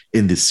far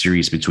in this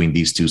series between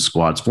these two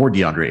squads for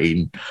DeAndre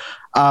Ayton.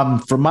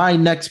 For my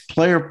next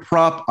player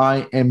prop,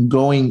 I am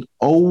going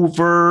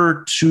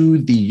over to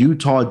the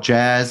Utah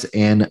Jazz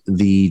and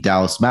the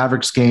Dallas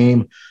Mavericks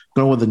game.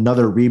 Going with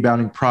another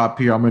rebounding prop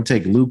here. I'm going to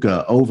take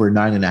Luka over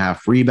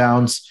 9.5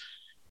 rebounds.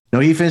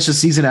 He finished the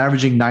season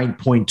averaging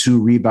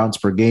 9.2 rebounds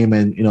per game,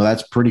 and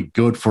that's pretty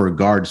good for a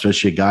guard,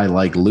 especially a guy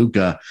like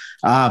Luka.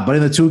 But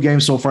in the 2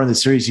 games so far in the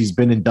series, he's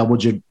been in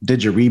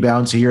double-digit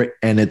rebounds here,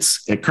 and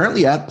it's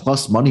currently at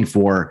plus money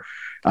for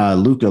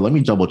Luka. Let me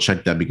double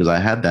check that because I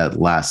had that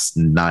last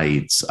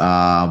night. It's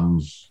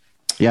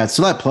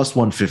still at plus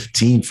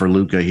 115 for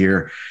Luka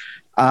here.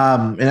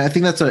 And I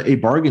think that's a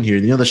bargain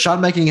here. The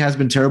shot making has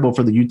been terrible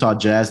for the Utah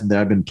Jazz, and there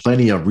have been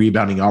plenty of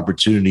rebounding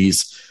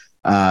opportunities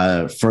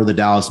for the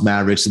Dallas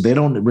Mavericks. They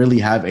don't really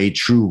have a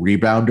true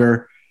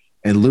rebounder.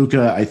 And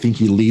Luka, I think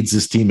he leads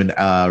this team in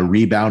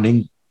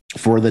rebounding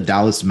for the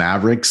Dallas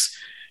Mavericks.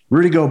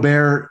 Rudy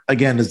Gobert,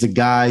 again, is the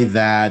guy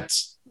that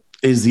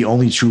is the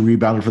only true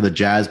rebounder for the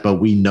Jazz, but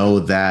we know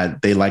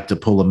that they like to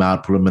pull him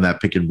out, put him in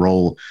that pick and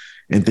roll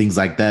and things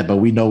like that. But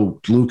we know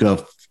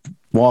Luka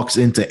walks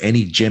into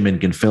any gym and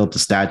can fill up the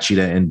stat sheet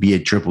and be a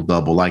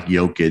triple-double like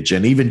Jokic.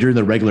 And even during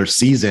the regular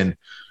season,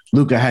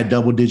 Luka had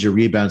double-digit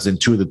rebounds in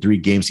 2 of the 3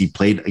 games he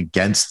played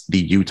against the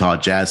Utah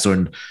Jazz.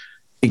 So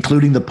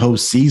including the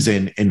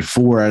postseason, in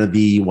 4 out of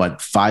the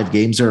 5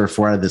 games or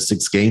 4 out of the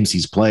 6 games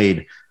he's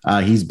played,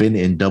 he's been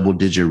in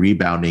double-digit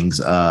reboundings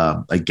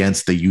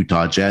against the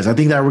Utah Jazz. I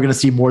think that we're going to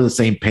see more of the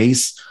same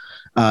pace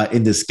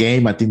in this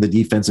game. I think the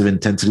defensive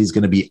intensity is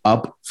going to be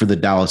up for the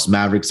Dallas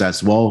Mavericks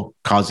as well,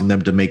 causing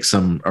them to make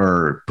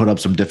put up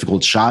some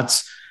difficult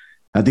shots.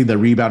 I think the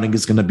rebounding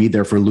is going to be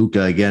there for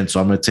Luka again.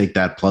 So I'm going to take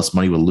that plus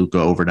money with Luka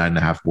over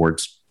 9.5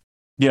 boards.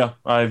 Yeah,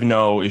 I have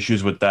no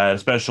issues with that,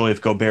 especially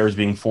if Gobert is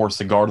being forced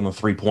to guard on the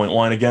 3-point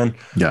line again,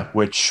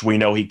 which we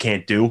know he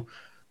can't do.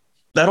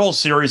 That whole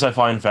series I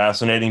find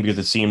fascinating because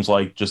it seems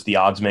like just the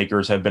odds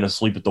makers have been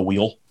asleep at the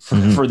wheel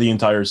for the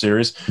entire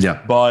series.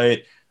 Yeah. But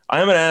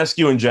I'm going to ask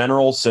you in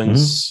general,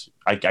 since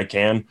I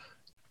can,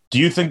 do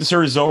you think the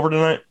series is over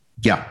tonight?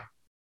 Yeah.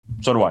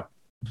 So do I.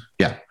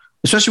 Yeah.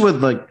 Especially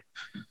with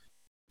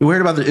we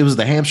heard about it was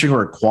the hamstring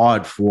or a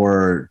quad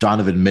for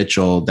Donovan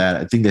Mitchell that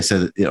I think they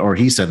said, or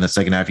he said in the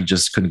second half, he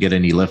just couldn't get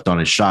any lift on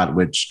his shot,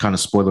 which kind of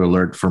spoiler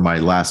alert for my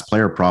last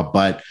player prop.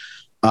 But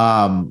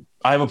I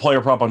have a player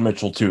prop on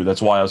Mitchell too.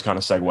 That's why I was kind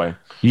of segueing.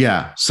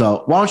 Yeah.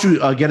 So why don't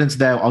you get into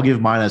that? I'll give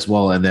mine as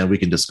well, and then we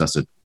can discuss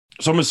it.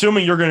 So I'm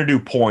assuming you're going to do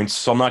points.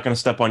 So I'm not going to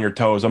step on your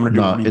toes. I'm going to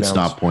do rebounds. It's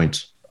not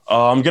points.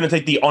 I'm going to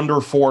take the under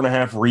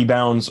 4.5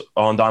 rebounds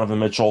on Donovan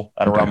Mitchell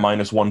at around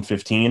minus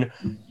 115.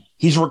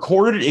 He's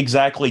recorded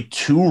exactly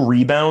 2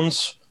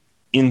 rebounds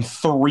in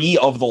 3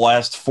 of the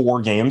last 4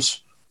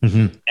 games.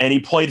 And he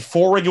played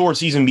 4 regular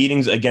season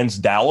meetings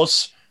against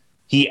Dallas.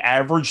 He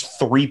averaged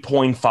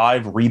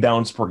 3.5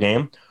 rebounds per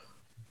game.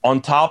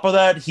 On top of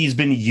that, he's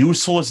been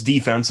useless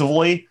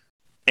defensively,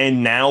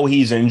 and now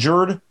he's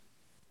injured.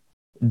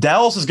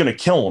 Dallas is going to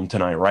kill him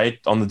tonight, right?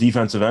 On the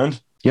defensive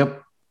end.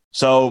 Yep.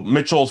 So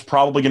Mitchell's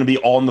probably going to be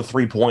on the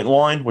 3-point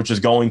line, which is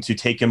going to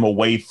take him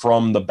away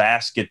from the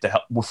basket to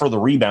help for the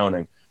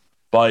rebounding.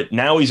 But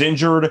now he's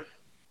injured.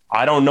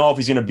 I don't know if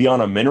he's going to be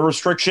on a minute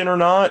restriction or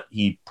not.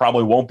 He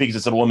probably won't be because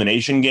it's an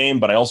elimination game,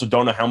 but I also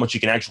don't know how much he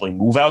can actually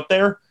move out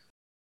there.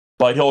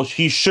 But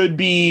he should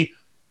be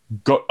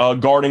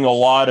guarding a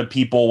lot of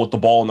people with the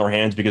ball in their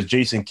hands because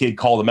Jason Kidd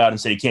called him out and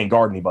said he can't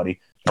guard anybody.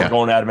 I'm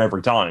going at him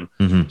every time.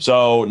 Mm-hmm.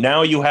 So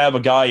now you have a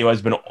guy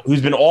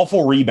who's been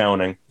awful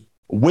rebounding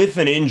with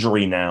an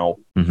injury now.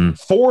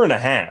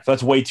 4.5.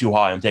 That's way too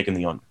high. I'm taking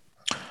the under.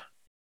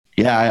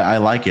 Yeah, I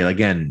like it.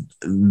 Again,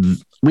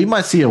 we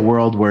might see a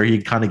world where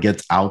he kind of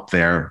gets out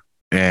there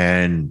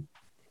and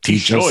he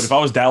should. If I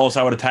was Dallas,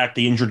 I would attack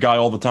the injured guy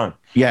all the time.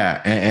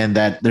 Yeah, and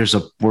that there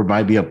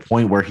might be a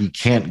point where he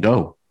can't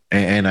go.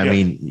 And I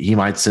mean, he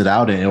might sit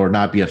out or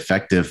not be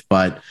effective.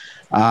 But,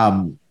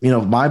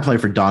 my play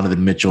for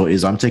Donovan Mitchell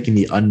is I'm taking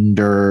the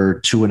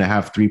under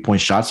 2.5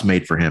 3-point shots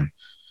made for him.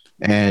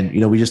 And,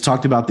 we just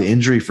talked about the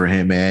injury for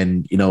him.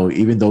 And,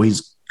 even though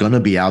he's going to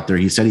be out there,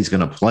 he said he's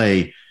going to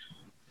play,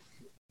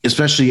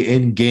 especially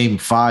in game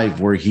 5,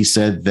 where he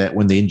said that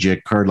when the injury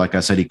occurred, like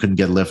I said, he couldn't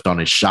get lift on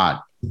his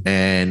shot.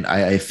 And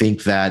I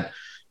think that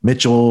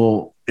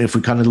Mitchell, if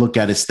we kind of look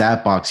at his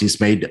stat box, he's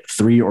made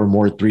 3 or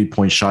more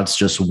 3-point shots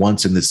just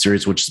once in this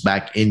series, which is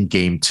back in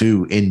game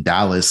 2 in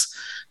Dallas.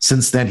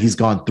 Since then, he's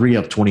gone 3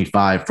 of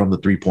 25 from the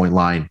 3-point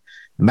line.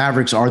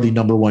 Mavericks are the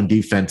number 1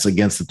 defense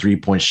against the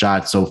 3-point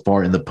shot so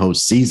far in the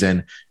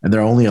postseason, and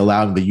they're only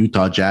allowing the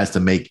Utah Jazz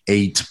to make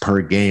 8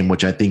 per game,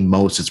 which I think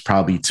most is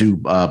probably 2,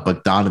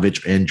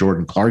 Bogdanovich and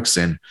Jordan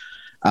Clarkson.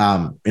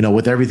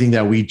 With everything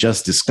that we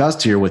just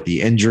discussed here with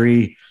the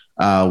injury,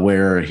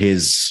 where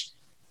his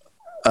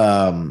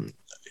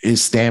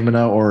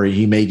stamina, or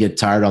he may get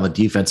tired on the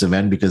defensive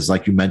end because,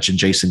 like you mentioned,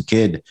 Jason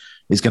Kidd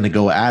is going to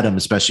go at him,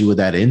 especially with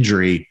that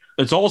injury.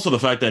 It's also the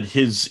fact that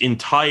his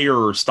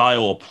entire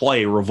style of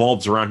play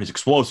revolves around his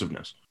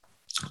explosiveness.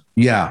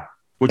 Yeah.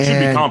 Which should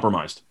be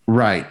compromised.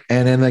 Right.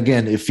 And then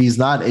again, if he's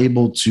not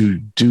able to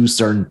do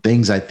certain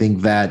things, I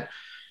think that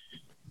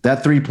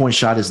 3-point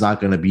shot is not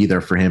going to be there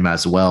for him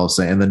as well.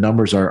 So, and the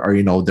numbers are,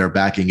 they're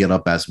backing it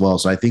up as well.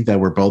 So I think that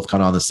we're both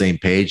kind of on the same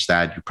page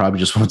that you probably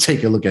just want to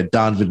take a look at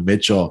Donovan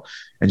Mitchell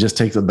and just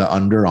take the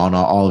under on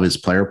all of his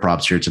player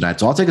props here tonight.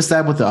 So I'll take a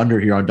stab with the under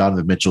here on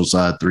Donovan Mitchell's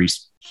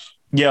threes.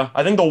 Yeah,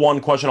 I think the one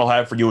question I'll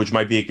have for you, which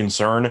might be a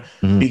concern,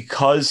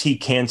 because he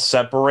can't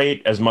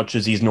separate as much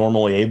as he's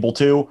normally able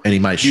to, and he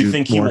might shoot. Do you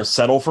think he will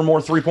settle for more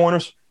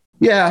 3-pointers?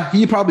 Yeah,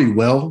 he probably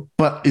will,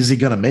 but is he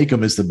going to make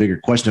them is the bigger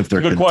question if they're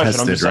contested,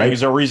 question. I'm just saying,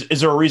 is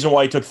there a reason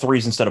why he took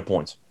threes instead of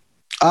points?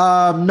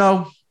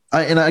 No.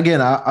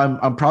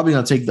 I'm probably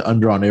going to take the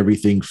under on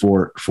everything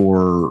for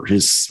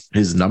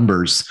his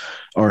numbers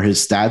or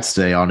his stats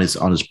today on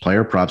his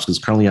player props, because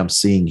currently I'm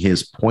seeing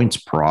his points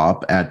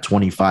prop at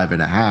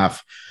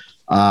 25.5.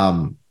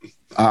 I'm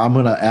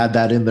going to add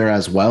that in there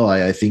as well.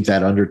 I think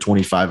that under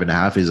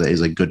 25.5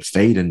 is a good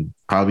fade, and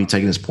probably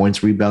taking his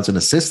points, rebounds, and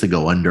assists to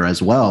go under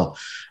as well.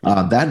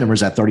 That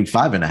number's at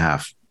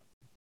 35.5.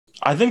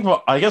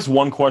 I guess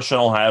one question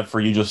I'll have for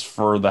you, just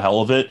for the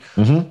hell of it,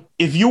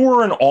 if you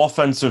were an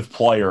offensive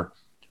player,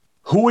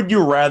 who would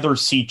you rather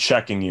see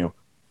checking you?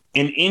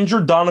 An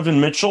injured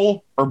Donovan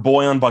Mitchell or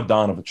Bojan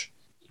Bogdanović?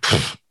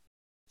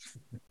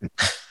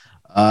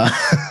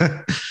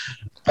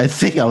 I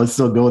think I would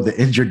still go with the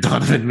injured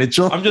Donovan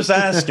Mitchell. I'm just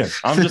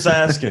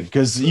asking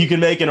because you can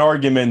make an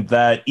argument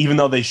that even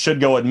though they should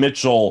go at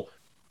Mitchell,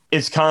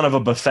 it's kind of a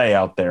buffet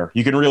out there.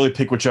 You can really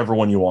pick whichever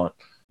one you want.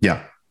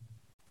 Yeah,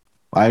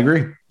 I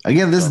agree.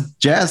 Again, this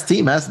Jazz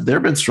team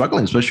they've been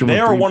struggling, especially when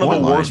they are one of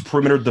the worst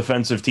perimeter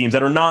defensive teams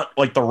that are not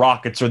like the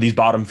Rockets or these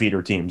bottom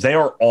feeder teams. They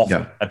are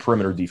awful at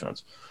perimeter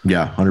defense.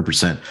 Yeah,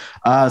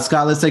 100%.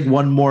 Scott, let's take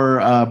one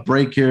more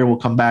break here. We'll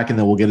come back and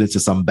then we'll get into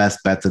some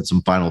best bets and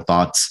some final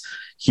thoughts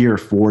here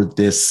for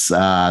this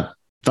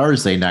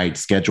Thursday night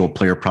scheduled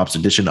player props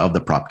edition of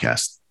the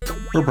Propcast.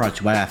 We're brought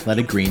to you by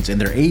Athletic Greens and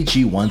their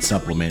AG1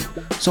 supplement.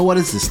 So what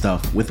is this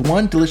stuff? With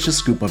one delicious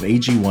scoop of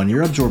AG1,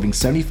 you're absorbing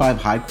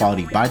 75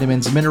 high-quality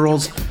vitamins,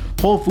 minerals,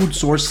 whole food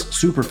source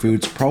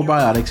superfoods,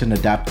 probiotics, and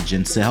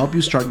adaptogens to help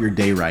you start your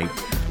day right.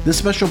 This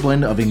special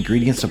blend of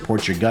ingredients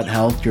supports your gut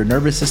health, your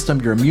nervous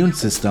system, your immune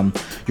system,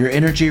 your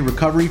energy,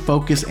 recovery,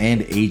 focus,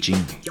 and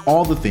aging.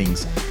 All the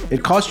things.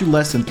 It costs you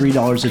less than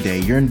 $3 a day.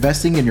 You're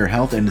investing in your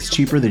health, and it's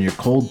cheaper than your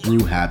cold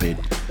brew habit.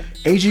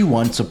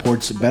 AG1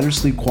 supports better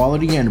sleep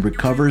quality and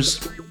recovery,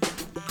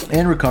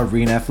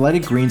 and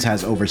Athletic Greens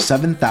has over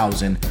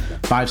 7,000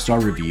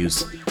 5-star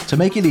reviews. To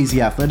make it easy,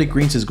 Athletic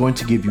Greens is going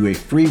to give you a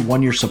free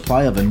 1-year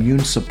supply of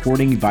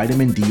immune-supporting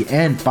vitamin D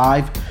and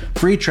 5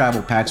 free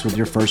travel packs with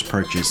your first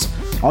purchase.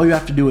 All you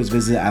have to do is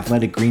visit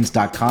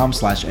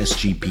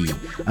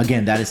athleticgreens.com/SGP.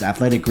 Again, that is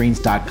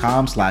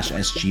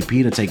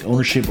athleticgreens.com/SGP to take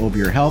ownership over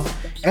your health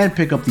and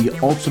pick up the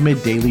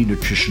ultimate daily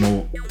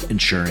nutritional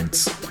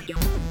insurance.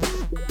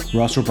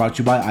 We're also brought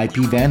to you by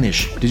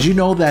IPVanish. Did you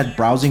know that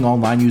browsing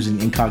online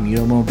using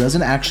incognito mode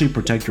doesn't actually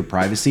protect your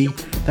privacy?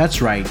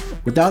 That's right.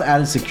 Without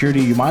added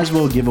security, you might as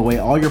well give away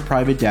all your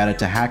private data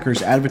to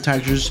hackers,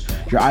 advertisers,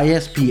 your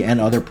ISP, and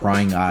other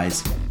prying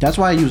eyes. That's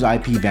why I use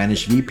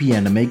IPVanish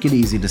VPN to make it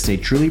easy to stay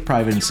truly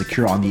private and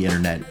secure on the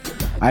internet.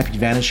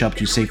 IPVanish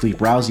helps you safely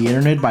browse the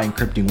internet by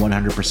encrypting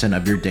 100%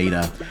 of your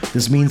data.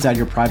 This means that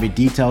your private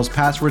details,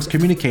 passwords,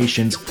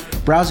 communications,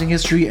 browsing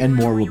history, and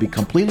more will be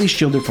completely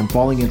shielded from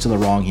falling into the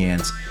wrong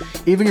hands.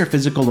 Even your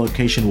physical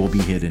location will be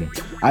hidden.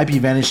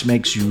 IPVanish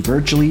makes you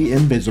virtually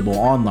invisible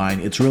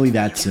online. It's really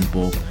that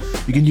simple.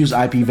 You can use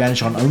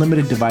IPVanish on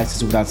unlimited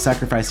devices without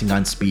sacrificing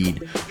on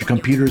speed. Your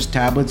computers,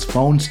 tablets,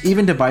 phones,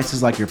 even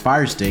devices like your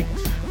Fire Stick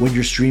when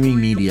you're streaming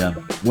media.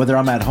 Whether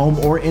I'm at home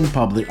or in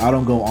public, I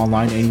don't go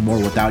online anymore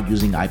without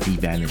using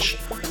IPVanish.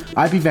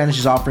 IPVanish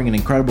is offering an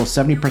incredible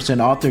 70%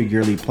 off their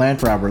yearly plan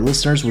for our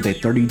listeners with a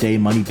 30-day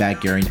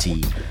money-back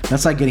guarantee.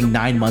 That's like getting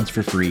 9 months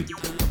for free.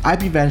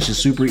 IPVanish is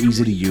super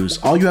easy to use.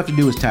 All you have to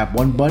do is tap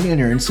one button and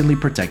you're instantly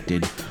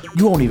protected.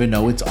 You won't even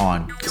know it's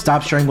on.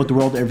 Stop sharing with the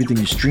world everything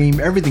you stream,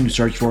 everything you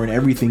search for, and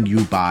everything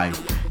you buy.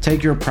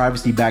 Take your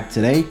privacy back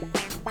today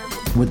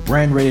with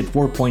brand rated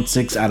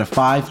 4.6 out of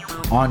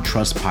 5 on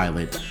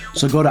Trustpilot.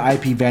 So go to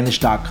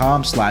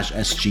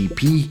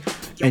ipvanish.com/SGP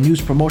and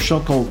use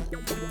promotional code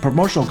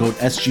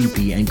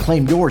SGP and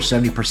claim your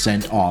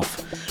 70%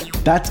 off.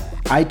 That's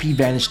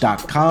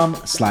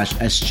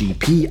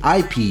ipvanish.com/SGP,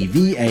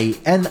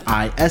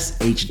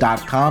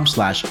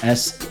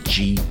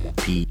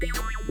 ipvanish.com/SGP.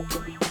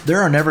 There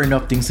are never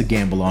enough things to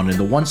gamble on, and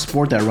the one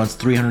sport that runs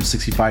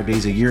 365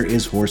 days a year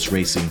is horse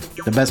racing.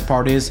 The best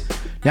part is,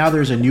 now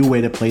there's a new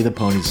way to play the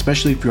ponies,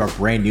 especially if you are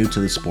brand new to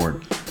the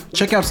sport.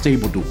 Check out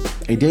Stable Duel,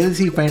 a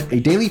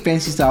daily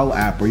fantasy style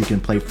app where you can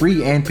play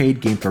free and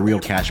paid games for real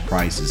cash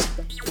prizes.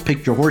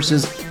 Pick your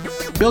horses,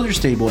 build your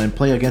stable, and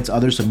play against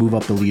others to move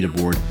up the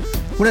leaderboard.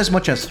 Win as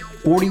much as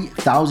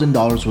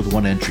 $40,000 with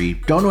one entry.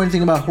 Don't know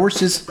anything about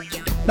horses?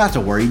 Not to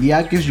worry, the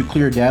app gives you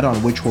clear data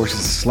on which horses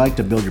to select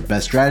to build your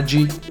best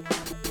strategy,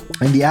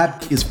 and the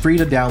app is free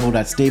to download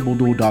at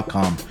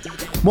StableDuel.com.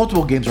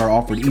 Multiple games are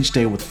offered each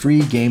day with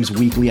free games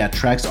weekly at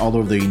tracks all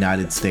over the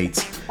United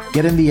States.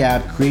 Get in the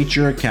app, create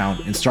your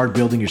account, and start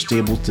building your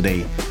stables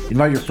today.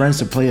 Invite your friends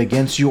to play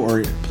against you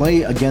or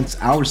play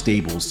against our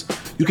stables.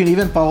 You can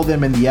even follow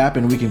them in the app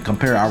and we can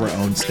compare our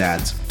own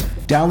stats.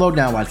 Download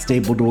now at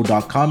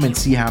StableDuel.com and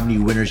see how many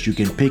winners you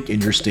can pick in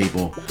your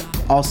stable.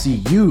 I'll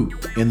see you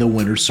in the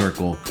winner's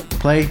circle.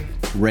 Play,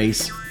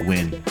 race,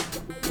 win.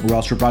 We're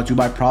also brought to you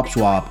by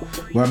PropSwap,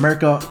 where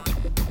America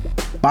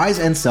buys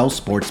and sells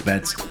sports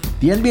bets.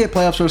 The NBA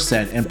playoffs are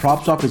set, and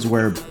PropSwap is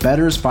where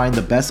bettors find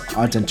the best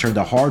odds and turn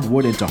the hard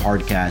wood into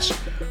hard cash.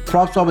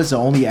 PropSwap is the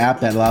only app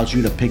that allows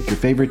you to pick your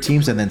favorite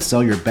teams and then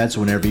sell your bets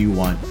whenever you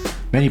want.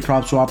 Many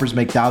PropSwappers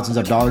make thousands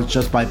of dollars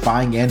just by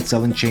buying and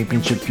selling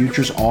championship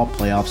futures all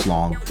playoffs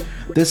long.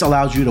 This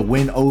allows you to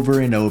win over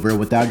and over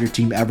without your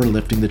team ever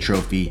lifting the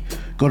trophy.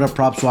 Go to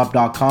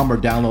PropSwap.com or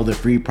download the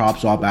free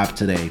PropSwap app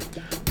today.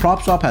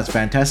 PropSwap has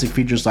fantastic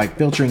features like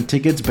filtering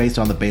tickets based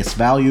on the base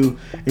value,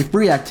 a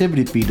free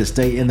activity feed to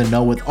stay in the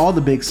know with all the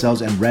big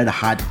sales and red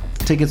hot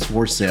tickets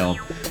for sale,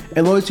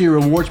 a loyalty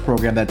rewards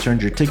program that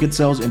turns your ticket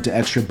sales into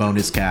extra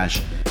bonus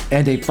cash,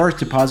 and a first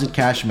deposit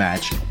cash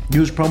match.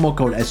 Use promo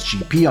code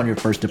SGP on your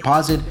first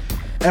deposit,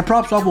 and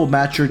PropSwap will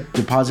match your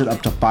deposit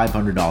up to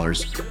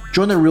 $500.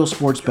 Join the real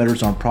sports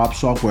bettors on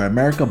PropSwap, where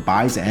America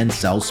buys and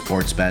sells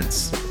sports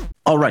bets.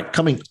 All right,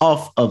 coming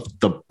off of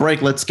the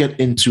break, let's get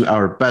into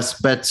our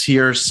best bets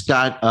here.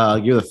 Scott,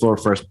 you're the floor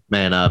first,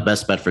 man.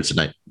 Best bet for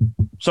tonight.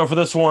 So for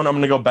this one, I'm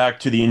going to go back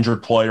to the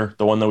injured player,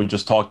 the one that we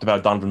just talked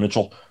about, Donovan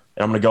Mitchell.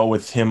 And I'm going to go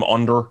with him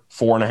under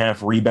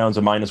 4.5 rebounds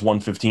at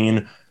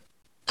 -115.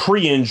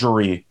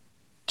 Pre-injury,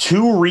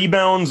 2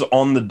 rebounds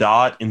on the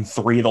dot in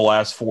 3 of the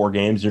last 4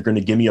 games. You're going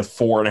to give me a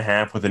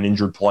 4.5 with an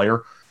injured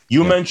player.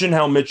 You mentioned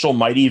how Mitchell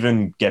might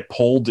even get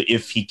pulled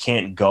if he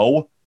can't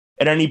go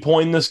at any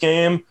point in this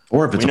game.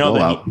 Or if it's a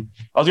blowout.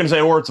 I was going to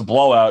say, or it's a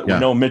blowout. Yeah. We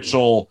know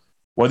Mitchell,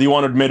 whether you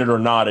want to admit it or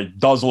not, it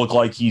does look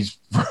like he's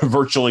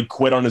virtually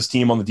quit on his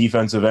team on the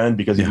defensive end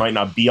because he might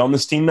not be on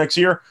this team next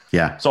year.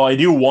 Yeah. So I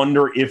do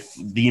wonder if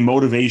the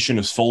motivation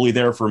is fully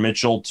there for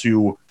Mitchell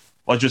to,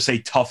 let's just say,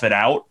 tough it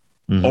out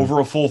over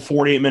a full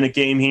 48-minute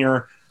game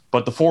here.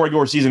 But the 4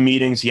 regular season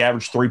meetings, he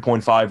averaged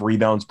 3.5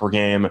 rebounds per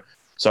game.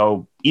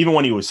 So even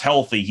when he was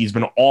healthy, he's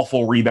been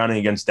awful rebounding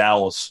against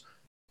Dallas.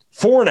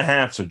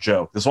 4.5's a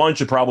joke. This line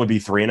should probably be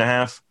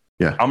 3.5.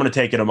 Yeah. I'm going to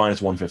take it at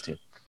 -115.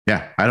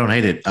 Yeah, I don't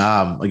hate it.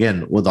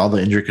 Again, with all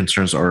the injury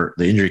concerns or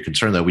the injury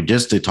concern that we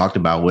just talked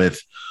about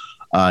with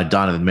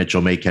Donovan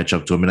Mitchell may catch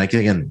up to him. And I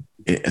think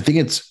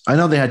I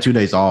know they had 2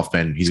 days off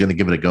and he's going to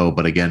give it a go.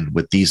 But again,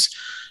 with these,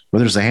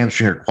 whether it's a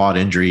hamstring or quad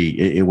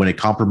injury, when it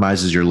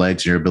compromises your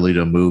legs and your ability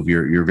to move,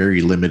 you're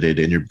very limited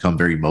and you become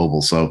very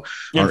mobile. So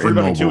yeah,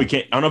 rebounding too.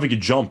 I don't know if he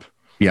could jump.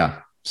 Yeah.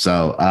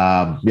 So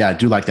I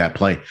do like that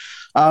play.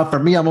 For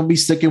me, I'm going to be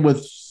sticking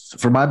with,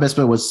 for my best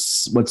bet,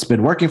 what's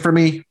been working for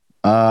me.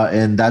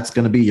 And that's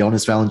going to be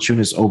Jonas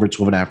Valanciunas over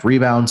 12.5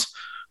 rebounds.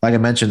 Like I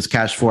mentioned, he's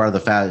cashed 4 out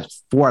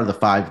of the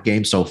 5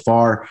 games so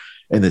far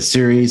in the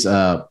series,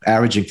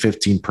 averaging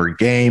 15 per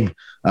game.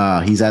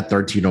 He's at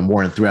 13 or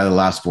more in 3 out of the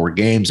last 4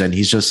 games, and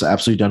he's just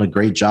absolutely done a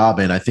great job.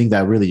 And I think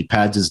that really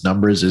pads his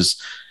numbers.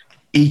 Is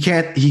he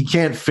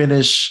can't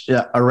finish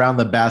around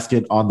the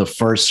basket on the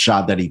first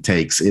shot that he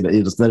takes.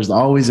 There's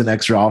always an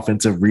extra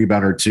offensive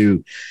rebound or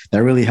two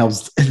that really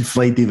helps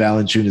inflate the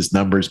Valanciunas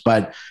numbers,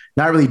 but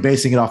not really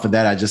basing it off of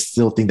that. I just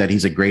still think that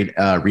he's a great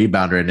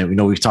rebounder,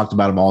 and we've talked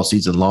about him all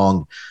season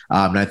long,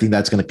 and I think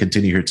that's going to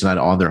continue here tonight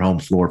on their home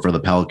floor for the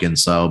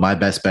Pelicans. So my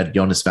best bet,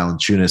 Jonas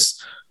Valanciunas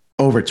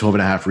over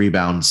 12.5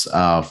 rebounds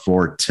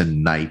for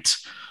tonight.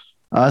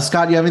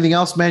 Scott, you have anything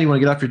else, man? You want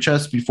to get off your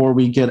chest before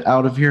we get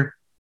out of here?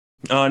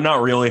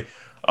 Not really.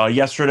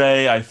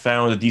 Yesterday, I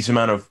found a decent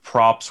amount of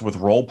props with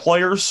role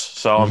players,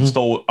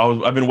 so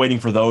I've been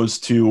waiting for those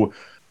to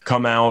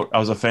come out. I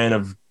was a fan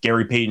of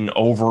Gary Payton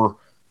over.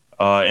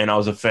 And I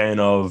was a fan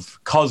of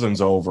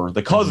Cousins over.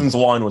 The Cousins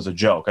line was a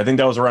joke. I think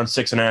that was around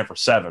 6.5 or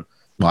 7.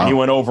 Wow. And he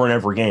went over in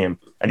every game,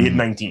 and he had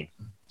 19.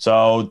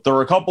 So there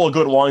were a couple of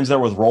good lines there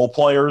with role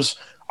players.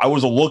 I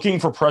was looking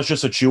for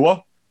Precious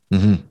Achiuwa.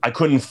 I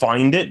couldn't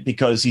find it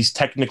because he's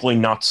technically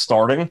not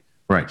starting.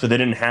 Right. So they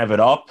didn't have it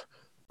up.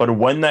 But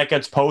when that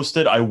gets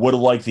posted, I would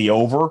have liked the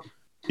over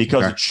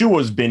because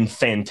Achiuwa's been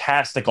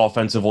fantastic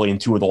offensively in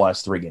 2 of the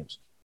last 3 games.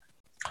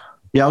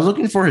 Yeah, I was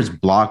looking for his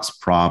blocks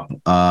prop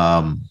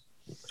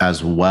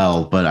as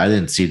well, but I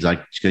didn't see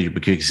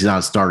because he's not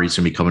a starter. He's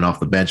going to be coming off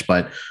the bench,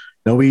 but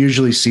we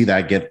usually see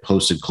that get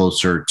posted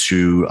closer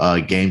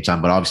to game time,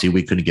 but obviously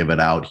we couldn't give it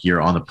out here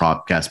on the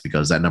Propcast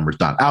because that number's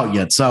not out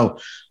yet. So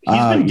he's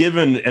been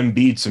giving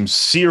Embiid some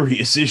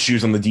serious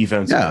issues on the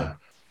defense. Yeah.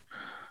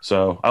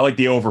 So I like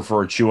the over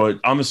for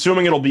Achiuwa. I'm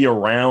assuming it'll be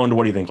around,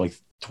 what do you think, like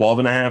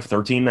 12.5,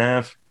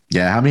 13.5?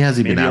 Yeah. How many has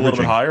he been averaging? A little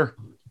bit higher.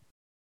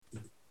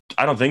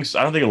 I don't think so.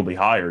 I don't think it'll be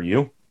higher.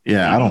 You?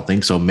 Yeah, I don't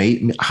think so. I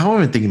don't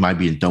even think he might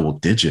be in double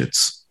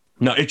digits.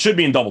 No, it should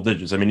be in double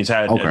digits. I mean, he's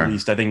had at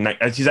least, I think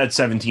he's had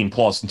 17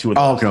 plus in 2 of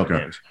the last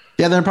games.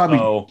 Yeah, then probably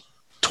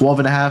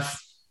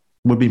 12.5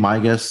 would be my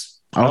guess.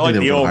 I like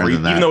the over.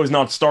 Even though he's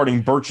not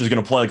starting, Birch is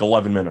going to play like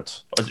 11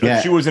 minutes.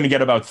 She was going to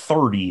get about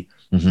 30.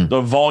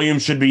 The volume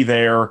should be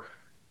there.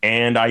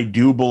 And I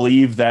do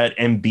believe that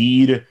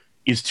Embiid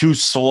is too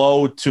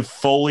slow to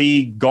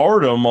fully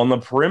guard him on the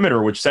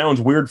perimeter, which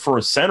sounds weird for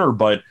a center,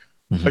 but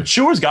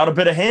Achiuwa's got a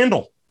bit of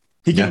handle.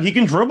 He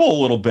can dribble a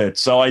little bit.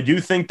 So I do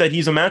think that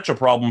he's a matchup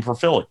problem for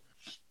Philly.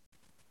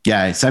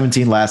 Yeah,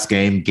 17 last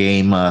game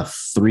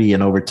 3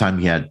 in overtime.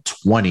 He had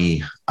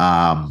 20.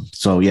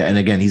 So, yeah, and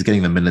again, he's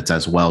getting the minutes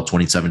as well,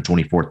 27,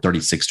 24,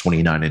 36,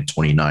 29, and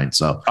 29.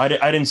 So I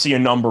didn't see a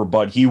number,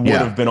 but he would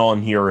have been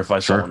on here if I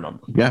saw a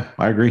number. Yeah,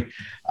 I agree.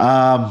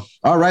 All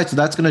right, so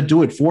that's going to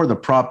do it for the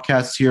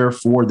Propcast here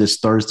for this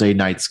Thursday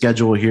night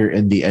schedule here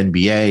in the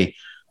NBA.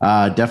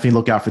 Definitely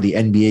look out for the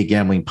NBA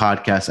Gambling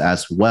Podcast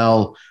as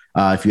well.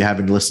 If you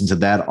haven't listened to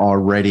that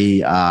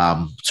already,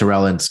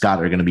 Terrell and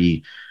Scott are going to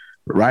be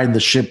riding the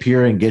ship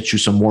here and get you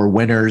some more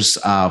winners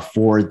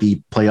for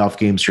the playoff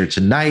games here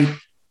tonight.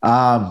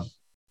 And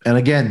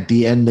again,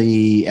 the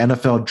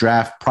NFL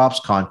Draft Props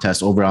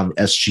Contest over on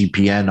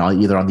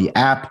SGPN, either on the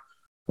app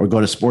or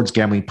go to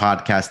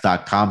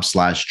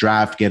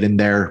sportsgamblingpodcast.com/draft. Get in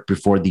there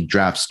before the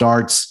draft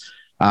starts.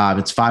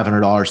 It's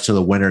 $500 to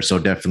the winner. So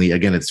definitely,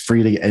 again, it's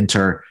free to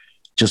enter.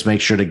 Just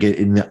make sure to get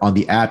in on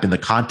the app in the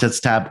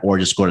contest tab, or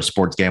just go to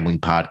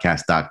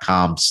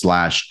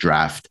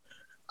sportsgamblingpodcast.com/draft.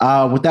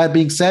 With that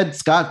being said,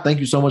 Scott, thank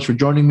you so much for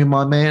joining me,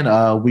 my man.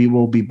 We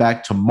will be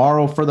back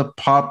tomorrow for the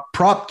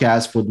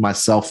Propcast with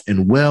myself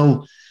and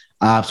Will.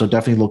 So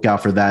definitely look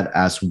out for that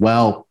as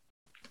well.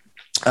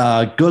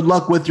 Good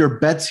luck with your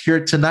bets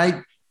here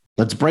tonight.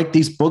 Let's break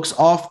these books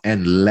off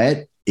and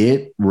let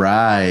it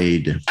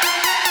ride.